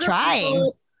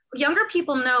 Younger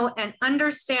people know and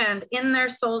understand in their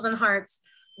souls and hearts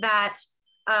that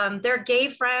their gay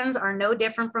friends are no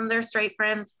different from their straight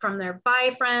friends, from their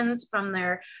bi friends, from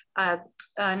their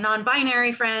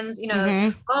non-binary friends,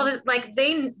 all this, like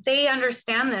they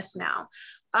understand this now.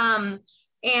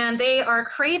 And they are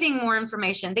craving more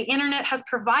information. The internet has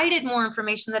provided more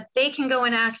information that they can go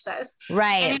and access.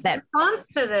 Right. And in response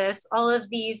to this, all of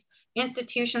these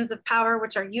institutions of power,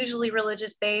 which are usually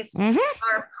religious based,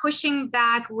 are pushing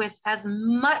back with as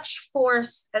much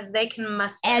force as they can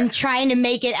muster, and trying to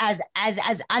make it as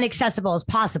inaccessible as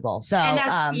possible. So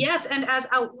and as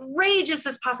outrageous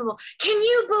as possible. Can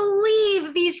you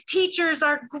believe these teachers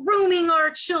are grooming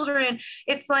our children?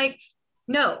 It's like,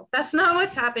 no, that's not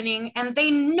what's happening. And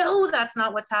they know that's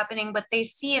not what's happening, but they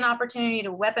see an opportunity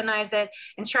to weaponize it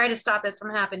and try to stop it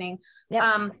from happening.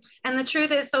 Yep. And the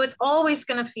truth is, so it's always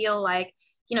going to feel like,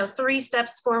 3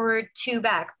 steps forward, 2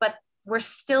 back, but we're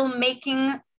still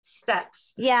making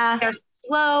steps. Yeah. They're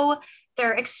slow.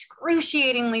 They're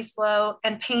excruciatingly slow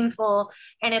and painful.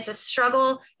 And it's a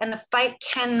struggle, and the fight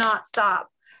cannot stop.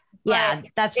 Yeah,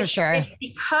 that's for sure. It's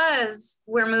because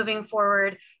we're moving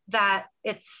forward that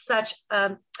it's such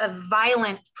a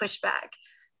violent pushback,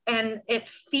 and it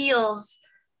feels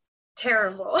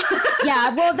terrible.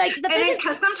 Yeah, well, like it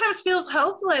sometimes feels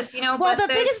hopeless, well, but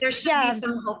there should be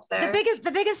some hope there.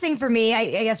 The biggest thing for me,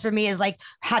 I guess for me, is like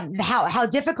how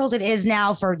difficult it is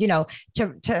now for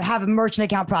to have a merchant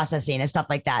account processing and stuff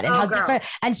like that, and how different,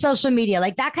 and social media,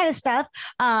 like that kind of stuff.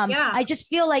 I just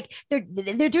feel like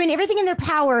they're doing everything in their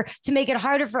power to make it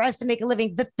harder for us to make a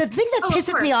living. The thing that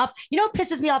pisses me off,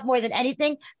 pisses me off more than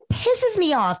anything, pisses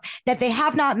me off that they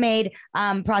have not made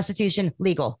prostitution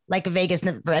legal, like Vegas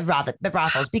brothels,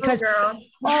 because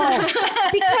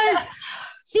because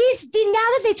now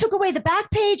that they took away the back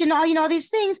page and all these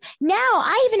things, now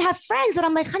I even have friends that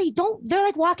I'm like, honey, they're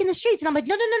like walking the streets, and I'm like,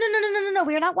 no,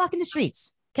 we are not walking the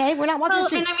streets. Okay, we're not walking the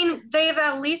streets. And they've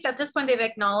at least at this point they've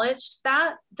acknowledged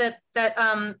that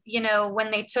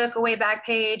when they took away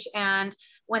Backpage and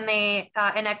when they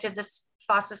enacted this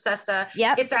FOSTA SESTA,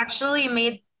 it's actually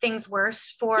made things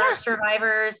worse for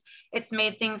survivors. It's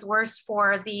made things worse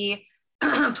for the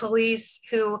police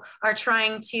who are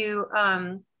trying to,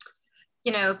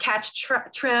 catch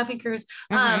traffickers.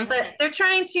 But they're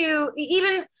trying to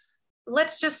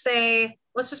let's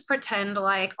just pretend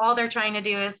like all they're trying to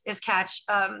do is catch,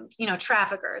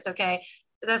 traffickers. Okay.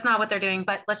 That's not what they're doing,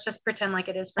 but let's just pretend like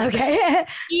it is. Okay.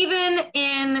 Even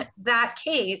in that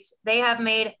case, they have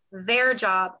made their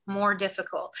job more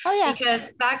difficult. Oh yeah. Because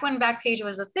back when Backpage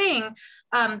was a thing,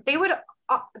 they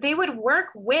would work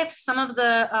with some of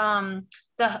the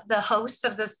hosts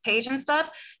of this page and stuff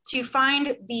to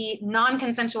find the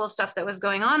non-consensual stuff that was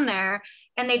going on there,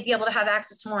 and they'd be able to have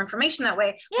access to more information that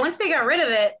way. Yeah. Once they got rid of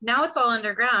it, now it's all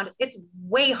underground. It's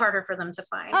way harder for them to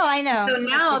find. Oh, I know. So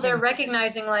now they're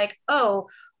recognizing like, all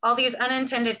these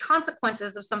unintended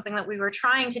consequences of something that we were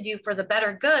trying to do for the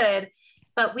better good,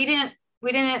 but we didn't,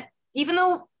 even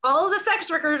though all of the sex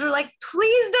workers were like,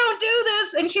 please don't do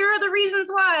this, and here are the reasons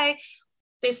why,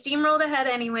 they steamrolled ahead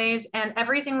anyways, and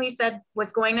everything we said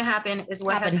was going to happen is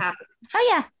what has happened. Oh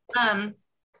yeah.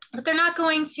 But they're not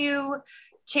going to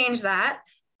change that.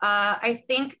 I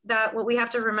think that what we have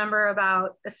to remember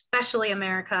about, especially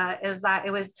America, is that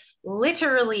it was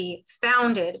literally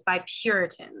founded by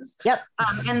Puritans. Yep.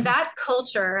 And that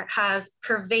culture has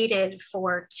pervaded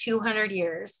for 200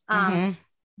 years.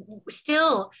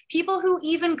 Still, people who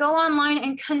even go online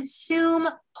and consume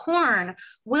porn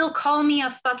will call me a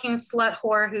fucking slut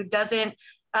whore who doesn't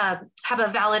have a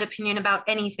valid opinion about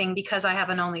anything because I have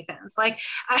an OnlyFans. Like,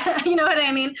 you know what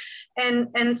I mean?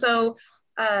 And so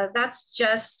that's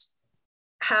just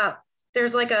how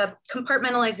there's like a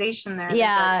compartmentalization there.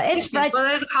 Yeah, there's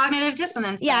a cognitive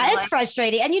dissonance. Yeah, it's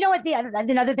frustrating. And you know what?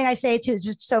 Another thing I say too is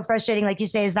just so frustrating, like you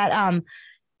say, is that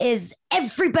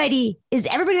everybody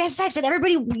has sex, and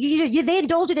everybody they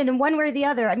indulge in it in one way or the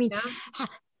other. I mean,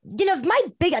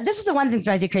 this is the one thing that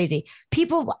drives you crazy.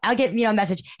 People, I'll get a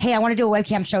message, hey, I want to do a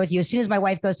webcam show with you as soon as my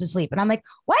wife goes to sleep, and I'm like,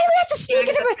 why do we have to sneak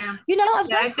it?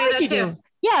 Of course you do.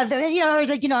 Yeah, I'm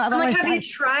like, have you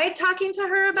tried talking to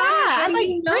her about it? I'm like,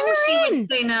 bring her she in.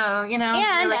 Would say no,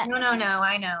 Yeah, like, no,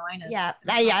 I know. Yeah,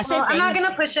 I'm not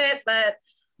gonna push it, but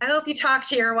I hope you talk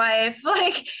to your wife.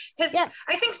 Like, because Yeah.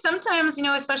 I think sometimes, you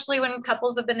know, especially when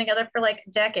couples have been together for like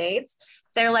decades,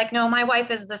 they're like, no, my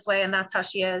wife is this way and that's how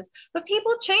she is. But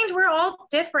people change. We're all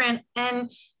different.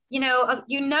 And, you know,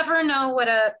 you never know what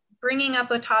bringing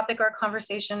up a topic or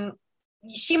conversation,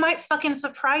 she might fucking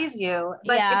surprise you.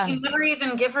 But Yeah. if you never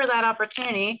even give her that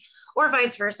opportunity, or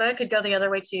vice versa, it could go the other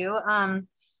way too.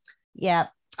 Yeah.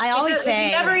 I always say,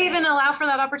 if you never even allow for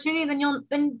that opportunity, then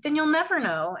you'll never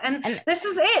know. And this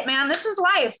is it, man. This is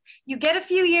life. You get a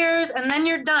few years and then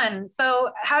you're done. So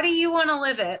how do you want to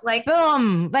live it? Like,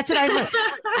 boom. That's what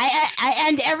I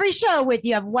end every show with,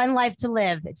 you have one life to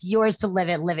live. It's yours to live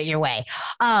it your way.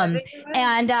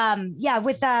 Yeah,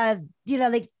 with you know,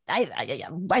 like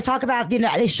I talk about, you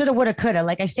know, they shoulda, woulda, coulda.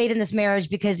 Like I stayed in this marriage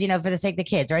because, you know, for the sake of the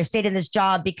kids, or I stayed in this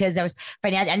job because I was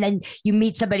financial. And then you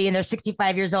meet somebody and they're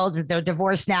 65 years old and they're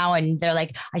divorced now, and they're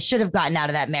like, I should have gotten out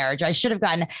of that marriage. Or I should have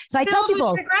gotten. So I tell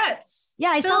people, regrets.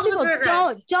 Yeah, I tell people,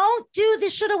 don't do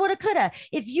this shoulda, woulda, coulda.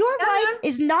 If your wife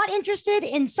is not interested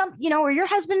in some, you know, or your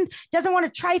husband doesn't want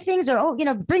to try things, or, you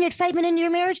know, bring excitement into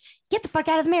your marriage, get the fuck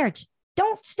out of the marriage.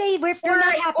 Don't stay where you're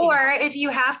not happy. Or if you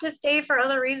have to stay for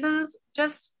other reasons,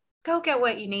 just go get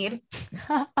what you need.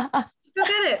 Just go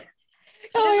get it.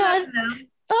 Oh my God.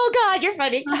 Oh God, you're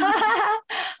funny.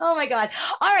 Oh my God.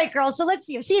 All right, girls. So let's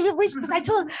see.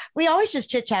 We always just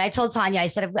chit chat. I told Tanya, I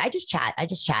said, I just chat.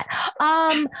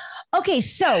 Okay.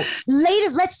 So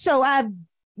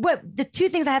what the two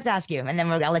things I have to ask you, and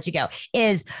then I'll let you go,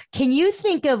 is, can you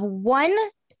think of one,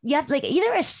 you have like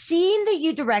either a scene that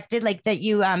you directed, like that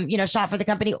you, you know, shot for the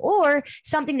company, or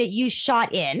something that you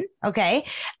shot in, okay,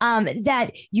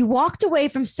 that you walked away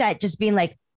from set just being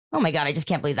like, oh my God, I just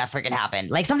can't believe that freaking happened.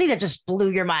 Like something that just blew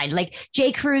your mind. Like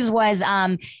Jay Cruz was,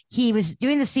 he was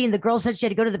doing the scene. The girl said she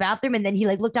had to go to the bathroom, and then he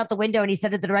like looked out the window and he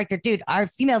said to the director, dude, our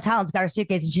female talent's got her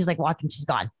suitcase, and she's like walking, she's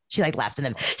gone. She like left, and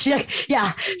then she like,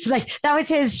 yeah. She's like, that was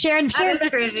his Sharon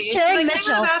crazy. Sharon like,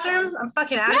 Mitchell. In the bathroom? I'm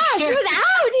fucking out. Yeah, she was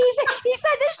out. He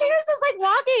said that she was just like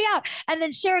walking out. And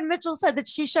then Sharon Mitchell said that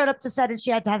she showed up to set and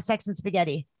she had to have sex and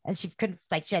spaghetti, and she couldn't,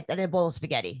 like, she had a bowl of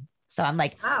spaghetti. So I'm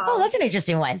like, wow. Oh, that's an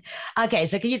interesting one. Okay,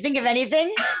 so can you think of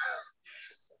anything?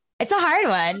 It's a hard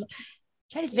one.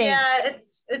 Try to think. Yeah,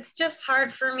 it's just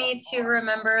hard for me to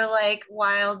remember like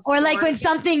wild or like when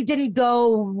something didn't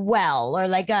go well, or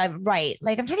like right.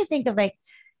 Like I'm trying to think of like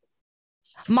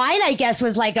mine, I guess,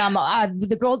 was like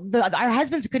the girl, our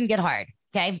husbands couldn't get hard.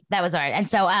 Okay, that was hard. And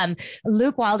so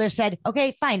Luke Wilder said,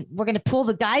 okay, fine, we're going to pull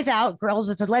the guys out. Girls,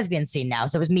 it's a lesbian scene now.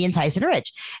 So it was me and Tyson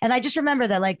Rich. And I just remember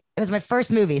that, like, it was my first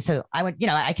movie. So I went, you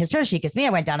know, I kissed her, she kissed me.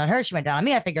 I went down on her, she went down on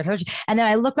me. I figured her. And then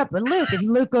I look up at Luke, and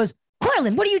Luke goes,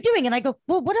 Corlin, what are you doing? And I go,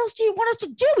 well, what else do you want us to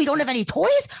do? We don't have any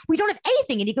toys. We don't have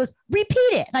anything. And he goes, repeat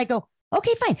it. And I go,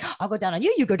 okay, fine. I'll go down on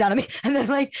you. You go down on me. And then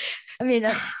like, I mean,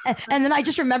 and then I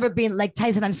just remember being like,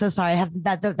 Tyson, I'm so sorry. I have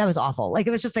that was awful. Like, it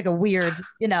was just like a weird,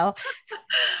 you know.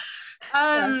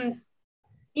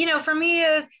 You know, for me,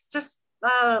 it's just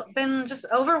been just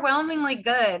overwhelmingly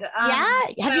good. Yeah.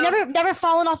 Have you never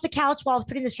fallen off the couch while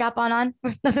putting the strap on?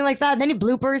 Nothing like that. Any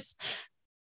bloopers?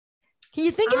 Can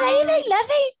you think of anything?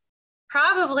 Nothing?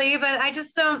 Probably, but I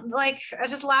just don't like, I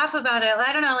just laugh about it.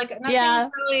 I don't know, like nothing's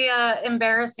really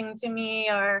embarrassing to me,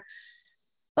 or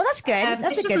well, that's good.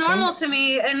 That's it's just normal to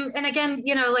me. And again,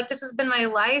 you know, like this has been my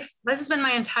life. This has been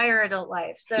my entire adult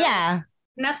life. So yeah,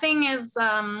 nothing is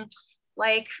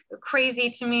like crazy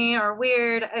to me or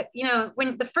weird. You know,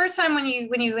 when the first time when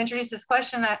you introduced this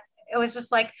question, it was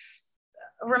just like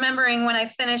remembering when I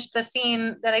finished the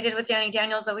scene that I did with Danny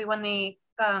Daniels that we won the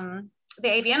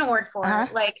AVN award for.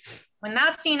 Like when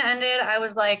that scene ended, I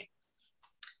was like,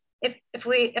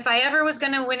 if I ever was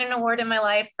going to win an award in my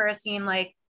life for a scene,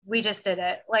 like we just did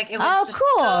it. Like it was just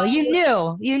cool. So, you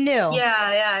knew.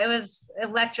 Yeah. It was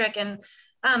electric. And,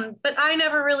 but I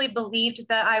never really believed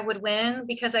that I would win,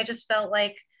 because I just felt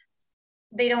like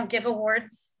they don't give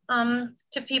awards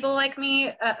to people like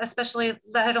me, especially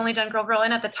that had only done Girl Girl.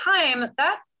 And at the time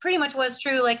that pretty much was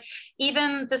true. Like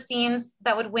even the scenes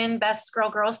that would win best Girl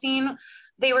Girl scene,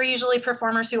 they were usually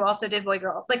performers who also did Boy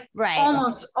Girl, like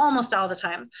almost all the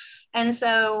time. And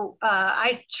so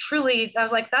I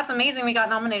was like, that's amazing. We got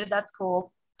nominated. That's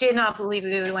cool. Did not believe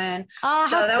we would win. Oh,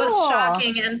 so that was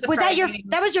shocking and surprising.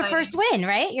 That was your first win,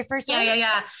 right? Your first win?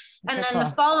 Yeah. And then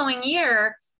the following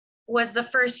year was the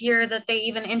first year that they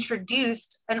even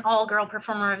introduced an all-girl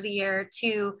performer of the year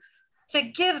to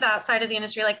give that side of the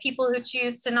industry. Like people who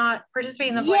choose to not participate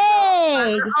in the Boy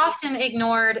Girl are often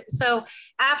ignored. So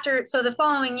the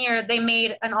following year they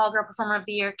made an all-girl performer of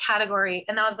the year category,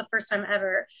 and that was the first time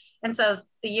ever. And so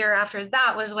the year after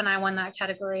that was when I won that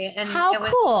category. And how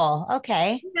cool.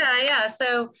 Okay. Yeah.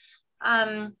 So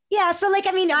Yeah. So like,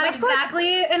 I mean, not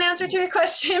exactly an answer to your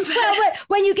question, but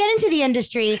when you get into the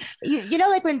industry, you know,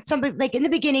 like when somebody, like in the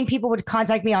beginning, people would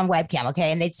contact me on webcam.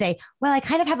 Okay. And they'd say, well, I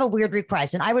kind of have a weird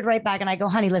request. And I would write back and I go,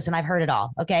 honey, listen, I've heard it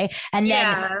all. Okay. And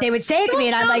then they would say it to me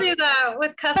and I'm like, do that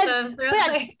with customs. But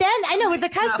then I know with the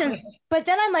customs, but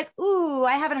then I'm like, ooh,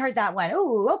 I haven't heard that one.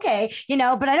 Ooh, okay. You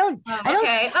know, but I don't,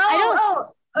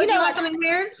 do you want something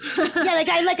weird?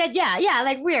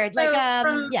 like weird. So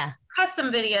like,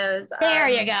 custom videos. There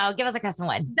you go. Give us a custom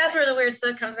one. That's where the weird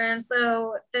stuff comes in.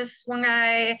 So this one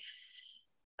guy,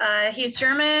 he's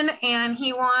German and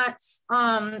he wants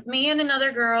me and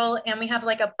another girl, and we have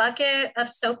like a bucket of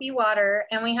soapy water,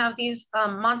 and we have these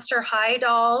Monster High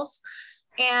dolls,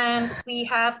 and we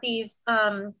have these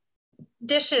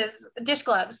dish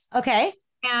gloves. Okay.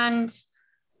 And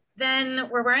then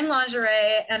we're wearing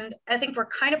lingerie, and I think we're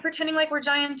kind of pretending like we're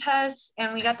giantess,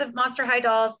 and we got the Monster High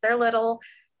dolls. They're little,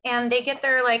 and they get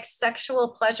their like sexual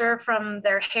pleasure from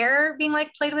their hair being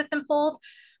like played with and pulled.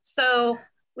 So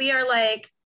we are like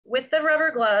with the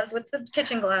rubber gloves, with the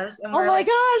kitchen gloves, and we're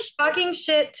talking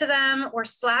shit to them, or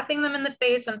slapping them in the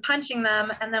face and punching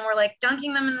them, and then we're like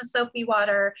dunking them in the soapy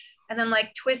water, and then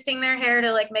like twisting their hair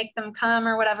to like make them come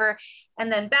or whatever,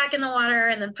 and then back in the water,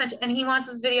 and then punch. And he wants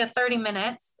this video 30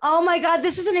 minutes. Oh my God,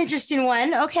 this is an interesting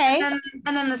one. Okay.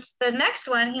 And then the next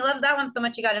one, he loved that one so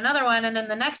much he got another one. And then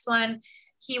the next one,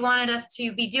 he wanted us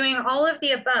to be doing all of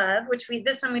the above, which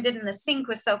this one we did in the sink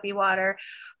with soapy water,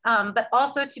 but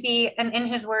also to be, and in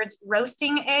his words,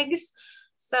 roasting eggs.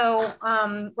 So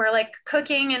we're like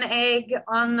cooking an egg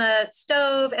on the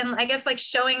stove, and I guess like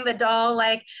showing the doll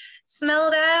like,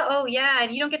 smell that? Oh yeah,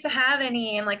 and you don't get to have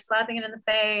any, and like slapping it in the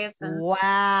face. And...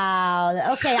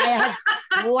 Wow. Okay.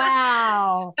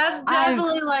 Wow. That's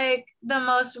definitely like the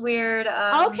most weird.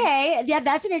 Okay. Yeah,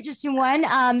 that's an interesting one.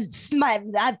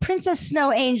 My Princess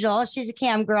Snow Angel, she's a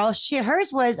cam girl.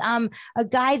 Hers was a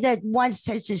guy that wants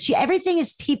to, everything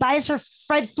is, he buys her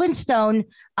Fred Flintstone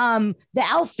the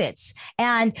outfits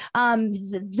and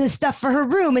the stuff for her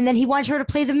room, and then he wants her to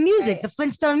play the music, the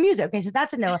Flintstone music. Okay, so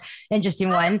that's an interesting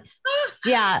one.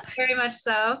 Yeah, very much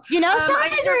so. You know, some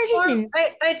of these are interesting.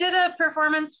 I did a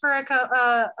performance for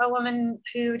a woman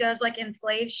who does like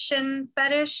inflation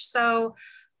fetish. So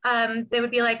they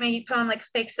would be like, maybe put on like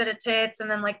fake set of tits, and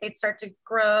then like they'd start to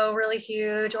grow really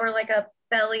huge, or like a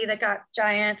belly that got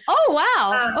giant. Oh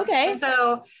wow. Okay. And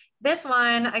so this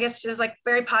one, I guess it was like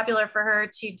very popular for her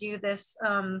to do this,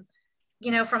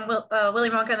 you know, from Willy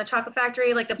Wonka and the Chocolate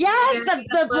Factory, like the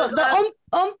the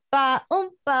oompa.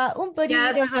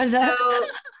 Yeah.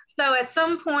 So at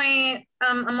some point,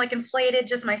 I'm like inflated,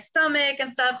 just my stomach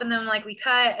and stuff, and then like we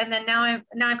cut, and then now I've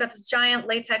got this giant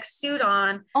latex suit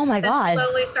on. Oh my God!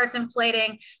 Slowly starts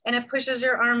inflating, and it pushes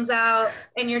your arms out,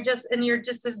 and you're just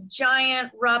this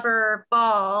giant rubber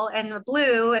ball, and a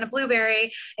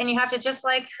blueberry, and you have to, just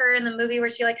like her in the movie where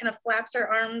she like kind of flaps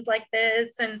her arms like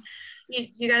this, and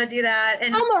you got to do that.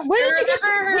 And where did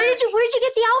you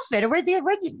get the outfit, or where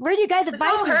do you guys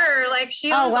advise her? Like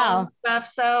she owns all this stuff.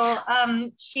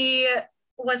 So she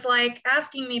was like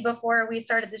asking me before we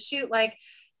started the shoot, like,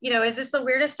 you know, is this the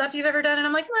weirdest stuff you've ever done? And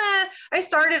I'm like, I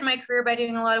started my career by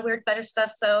doing a lot of weird fetish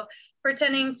stuff. So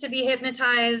pretending to be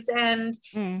hypnotized and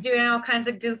doing all kinds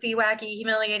of goofy, wacky,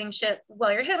 humiliating shit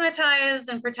while you're hypnotized,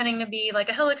 and pretending to be like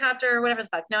a helicopter or whatever the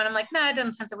fuck. No, and I'm like, I've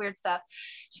done tons of weird stuff.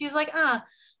 She's like,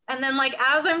 And then like,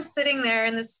 as I'm sitting there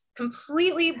in this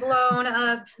completely blown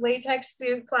up latex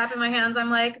suit, clapping my hands,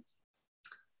 I'm like,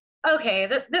 okay,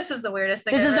 this is the weirdest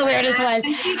thing. This is the weirdest one.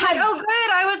 And she's like, oh,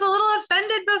 good. I was a little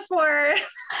offended before.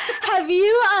 Have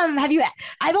you,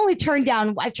 I've only turned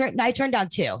down, I turned down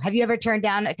 2. Have you ever turned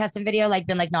down a custom video? Like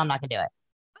been like, no, I'm not gonna do it.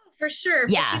 Oh, for sure.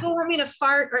 Yeah. If people want me to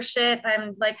fart or shit,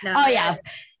 I'm like, no. Oh yeah.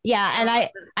 Yeah. And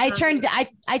I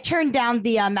turned down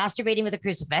the masturbating with a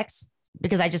crucifix.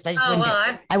 Because I just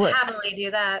I would happily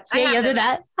do that. See, you'll do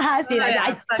that.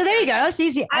 So there you go.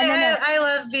 See. I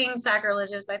love being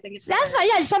sacrilegious. I think that's fine.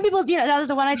 Yeah, some people, you know, that was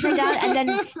the one I turned down, and then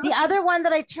the other one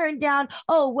that I turned down,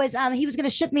 was he was going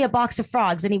to ship me a box of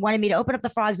frogs, and he wanted me to open up the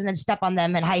frogs and then step on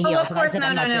them in high heels. Of course, and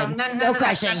I said, no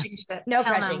crushing, no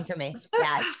crushing for me.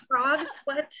 Yeah, frogs.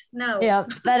 What? No. Yeah,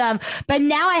 but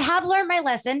now I have learned my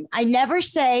lesson. I never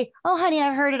say, "Oh, honey,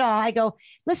 I've heard it all." I go,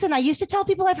 "Listen, I used to tell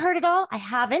people I've heard it all. I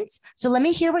haven't. So let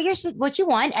me hear what you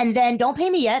want, and then don't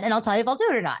pay me yet, and I'll tell you if I'll do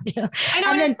it or not." I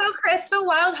know, and it's so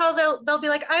wild how they'll be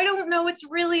like, I don't know, it's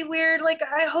really weird. Like,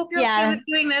 I hope you're okay with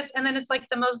doing this, and then it's like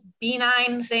the most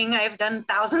benign thing I've done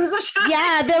thousands of times.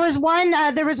 Yeah, there was one,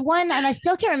 and I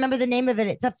still can't remember the name of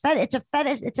it. It's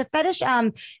a fetish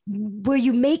where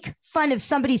you make fun of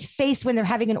somebody's face when they're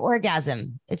having an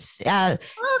orgasm. It's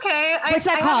okay. What's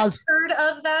that called? Heard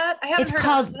heard of that. I haven't It's heard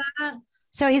called, of that.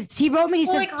 so he wrote me, he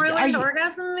Well, says, like ruined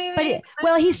orgasm, maybe. but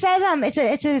well, he says,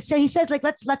 so he says, like,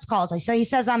 let's call it. So he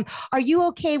says, are you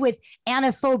okay with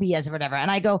anaphobias or whatever? And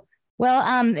I go, well,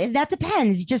 that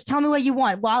depends. Just tell me what you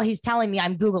want. While he's telling me,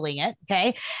 I'm Googling it.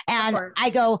 Okay. And I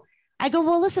go,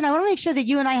 well, listen, I want to make sure that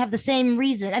you and I have the same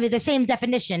reason. I mean, the same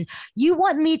definition. You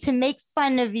want me to make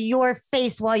fun of your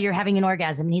face while you're having an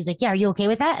orgasm. And he's like, yeah, are you okay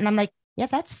with that? And I'm like, yeah,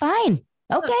 that's fine.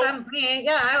 Okay.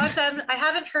 Yeah, I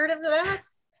haven't heard of that.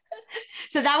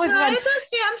 So that was one. It does,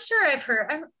 yeah, I'm sure I've heard.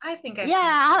 I think I've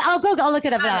I'll look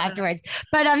it up afterwards.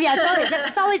 But yeah,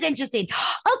 it's always interesting.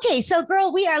 Okay, so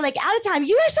girl, we are like out of time.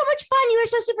 You are so much fun. You are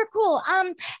so super cool.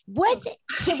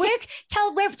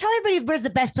 Tell everybody where's the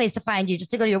best place to find you,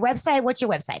 just to go to your website. What's your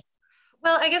website?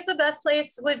 Well, I guess the best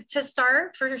place to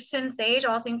start for Sinn Sage,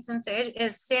 all things Sinn Sage,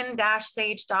 is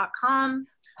sin-sage.com.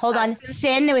 Hold on,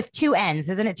 Sinn with 2 N's,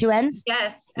 isn't it 2 N's?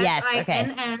 Yes. Yes.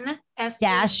 Okay.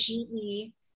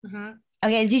 SINNSAGE. Mm-hmm.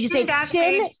 Okay, did you say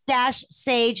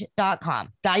sin-sage.com?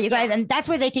 Got it, you guys. And that's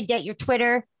where they can get your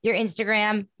Twitter, your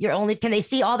Instagram, your Only. Can they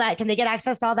see all that? Can they get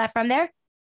access to all that from there?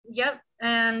 Yep.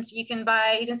 And you can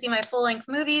see my full-length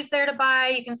movies there to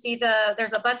buy. You can see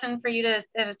there's a button for you to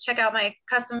check out my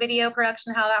custom video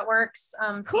production, how that works.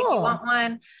 Cool. See if you want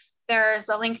one. There's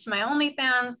a link to my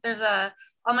OnlyFans. There's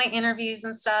all my interviews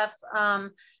and stuff.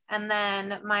 And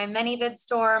then my ManyVid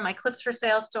store, my Clips for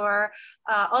Sale store.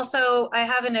 Also, I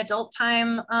have an Adult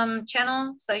Time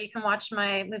channel, so you can watch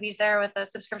my movies there with a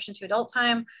subscription to Adult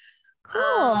Time.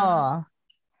 Cool.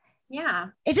 Yeah.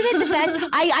 Isn't it the best?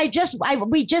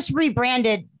 We just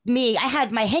rebranded me. I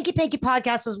had my Hankie Pankie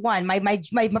podcast was one. My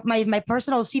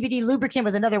personal CBD lubricant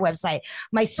was another website.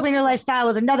 My swinger lifestyle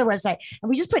was another website. And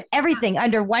we just put everything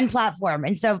under one platform.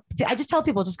 And so I just tell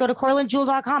people, just go to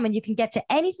CorlinJewel.com and you can get to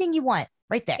anything you want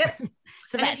right there. Yep.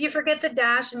 And if you forget the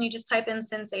dash and you just type in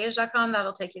sinsage.com,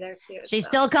 that'll take you there too. She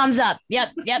still comes up.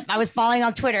 Yep. I was following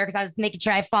on Twitter because I was making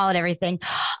sure I followed everything.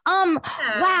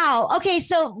 Wow. Okay.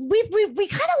 So we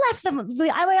kind of left them.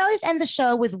 I always end the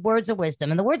show with words of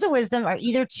wisdom, and the words of wisdom are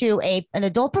either to an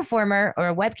adult performer or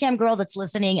a webcam girl that's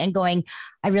listening and going,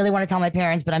 I really want to tell my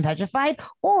parents, but I'm petrified.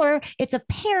 Or it's a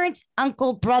parent,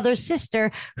 uncle, brother,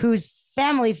 sister who's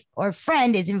family or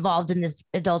friend is involved in this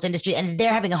adult industry and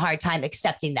they're having a hard time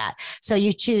accepting that. So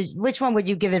you choose, which one would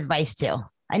you give advice to?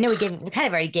 I know we kind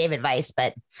of already gave advice,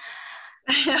 but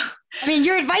I mean,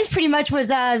 your advice pretty much was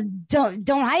don't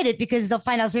hide it because they'll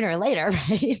find out sooner or later,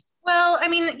 right? Well, I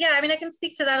mean, I can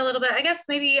speak to that a little bit. I guess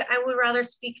maybe I would rather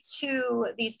speak to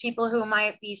these people who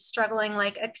might be struggling,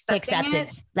 like accepting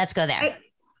it. Let's go there.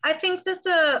 I think that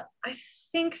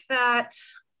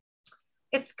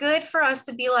it's good for us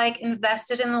to be like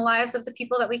invested in the lives of the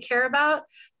people that we care about.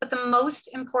 But the most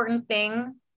important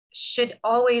thing should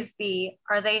always be,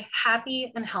 are they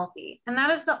happy and healthy? And that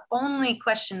is the only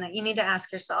question that you need to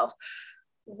ask yourself.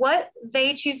 What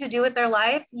they choose to do with their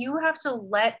life, you have to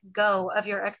let go of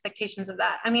your expectations of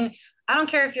that. I mean, I don't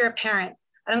care if you're a parent.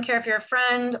 I don't care if you're a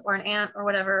friend or an aunt or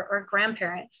whatever, or a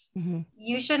grandparent. Mm-hmm.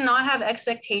 You should not have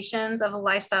expectations of a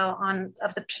lifestyle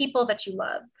of the people that you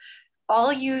love.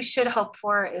 All you should hope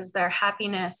for is their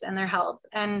happiness and their health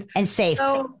and safe.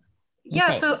 So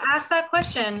so ask that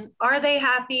question. Are they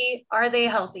happy? Are they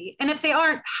healthy? And if they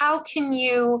aren't, how can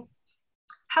you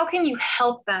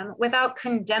help them without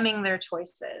condemning their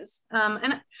choices?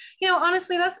 And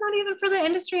honestly, that's not even for the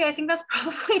industry. I think that's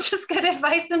probably just good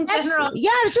advice in general. Yeah,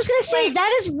 I was just going to say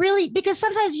that is really, because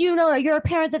sometimes, you're a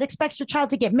parent that expects your child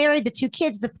to get married, the 2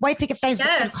 kids, the white picket fence,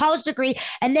 the college degree,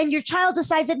 and then your child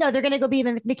decides that no, they're going to go be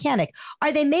a mechanic.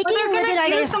 Are they making a living? They're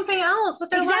going to do something else with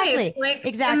their life.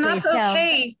 Exactly. And that's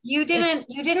okay. You didn't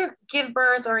give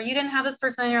birth, or you didn't have this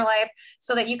person in your life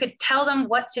so that you could tell them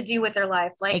what to do with their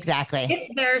life. Exactly. It's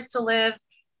theirs to live.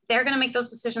 They're going to make those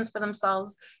decisions for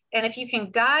themselves. And if you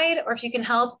can guide or if you can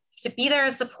help, to be there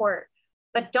as support,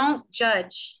 but don't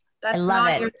judge. That's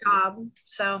not your job.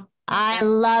 So I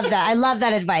love that. I love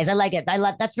that advice. I like it.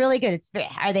 That's really good.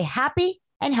 Are they happy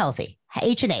and healthy?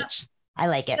 H&H. I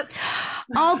like it. Yep.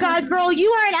 Oh God, girl, you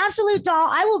are an absolute doll.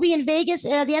 I will be in Vegas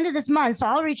at the end of this month, so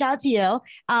I'll reach out to you.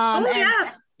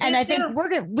 And I think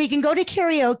we can go to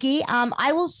karaoke.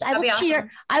 I will cheer. Awesome.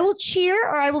 I will cheer,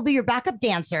 or I will be your backup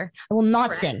dancer. I will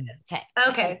not sing.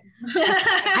 Okay.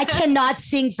 I cannot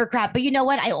sing for crap, but you know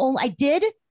what? I did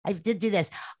do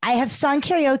this. I have sung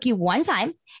karaoke one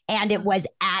time, and it was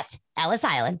at Ellis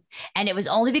Island, and it was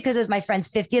only because it was my friend's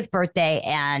 50th birthday,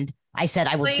 and I said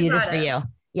I will do this for you.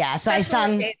 Yeah, so I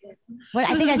sung.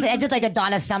 I did like a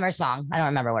Donna Summer song. I don't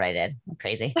remember what I did. I'm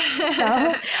crazy.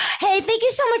 So, hey, thank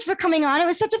you so much for coming on. It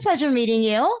was such a pleasure meeting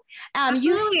you.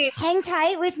 You hang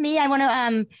tight with me. I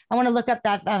want to look up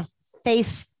that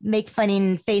make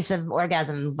funny face of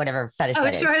orgasm, whatever fetish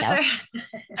that is. Sure.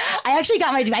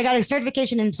 I got a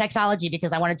certification in sexology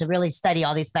because I wanted to really study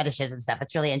all these fetishes and stuff.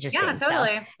 It's really interesting. Yeah,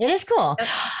 totally. So it is cool. Yep.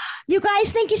 You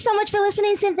guys, thank you so much for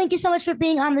listening. Sinn, thank you so much for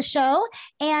being on the show.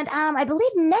 And I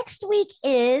believe next week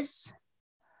is,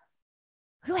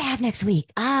 who do I have next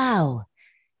week? Oh,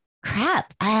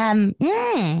 crap.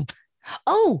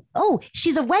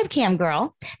 She's a webcam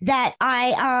girl that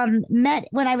I met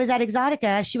when I was at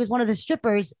Exotica. She was one of the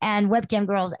strippers and webcam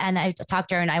girls, and I talked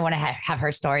to her, and I want to have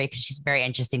her story because she's a very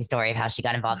interesting story of how she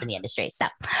got involved in the industry. So,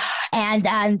 and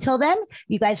until then,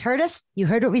 you guys heard us. You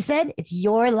heard what we said. It's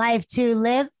your life to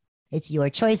live. It's your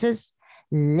choices.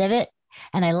 Live it.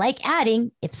 And I like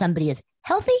adding, if somebody is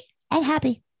healthy and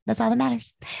happy, that's all that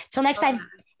matters. Till next time.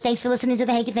 Thanks for listening to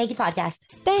the Hankie Pankie Podcast.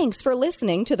 Thanks for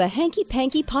listening to the Hankie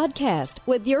Pankie Podcast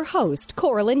with your host,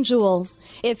 Coraline Jewell.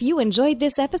 If you enjoyed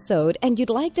this episode and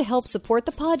you'd like to help support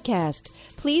the podcast,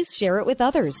 please share it with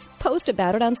others, post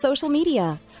about it on social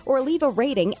media, or leave a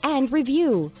rating and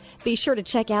review. Be sure to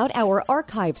check out our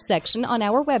archives section on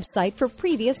our website for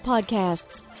previous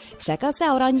podcasts. Check us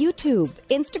out on YouTube,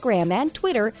 Instagram, and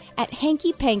Twitter at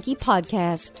Hankie Pankie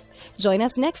Podcast. Join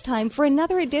us next time for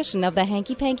another edition of the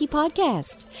Hankie Pankie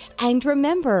Podcast. And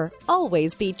remember,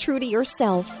 always be true to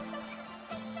yourself.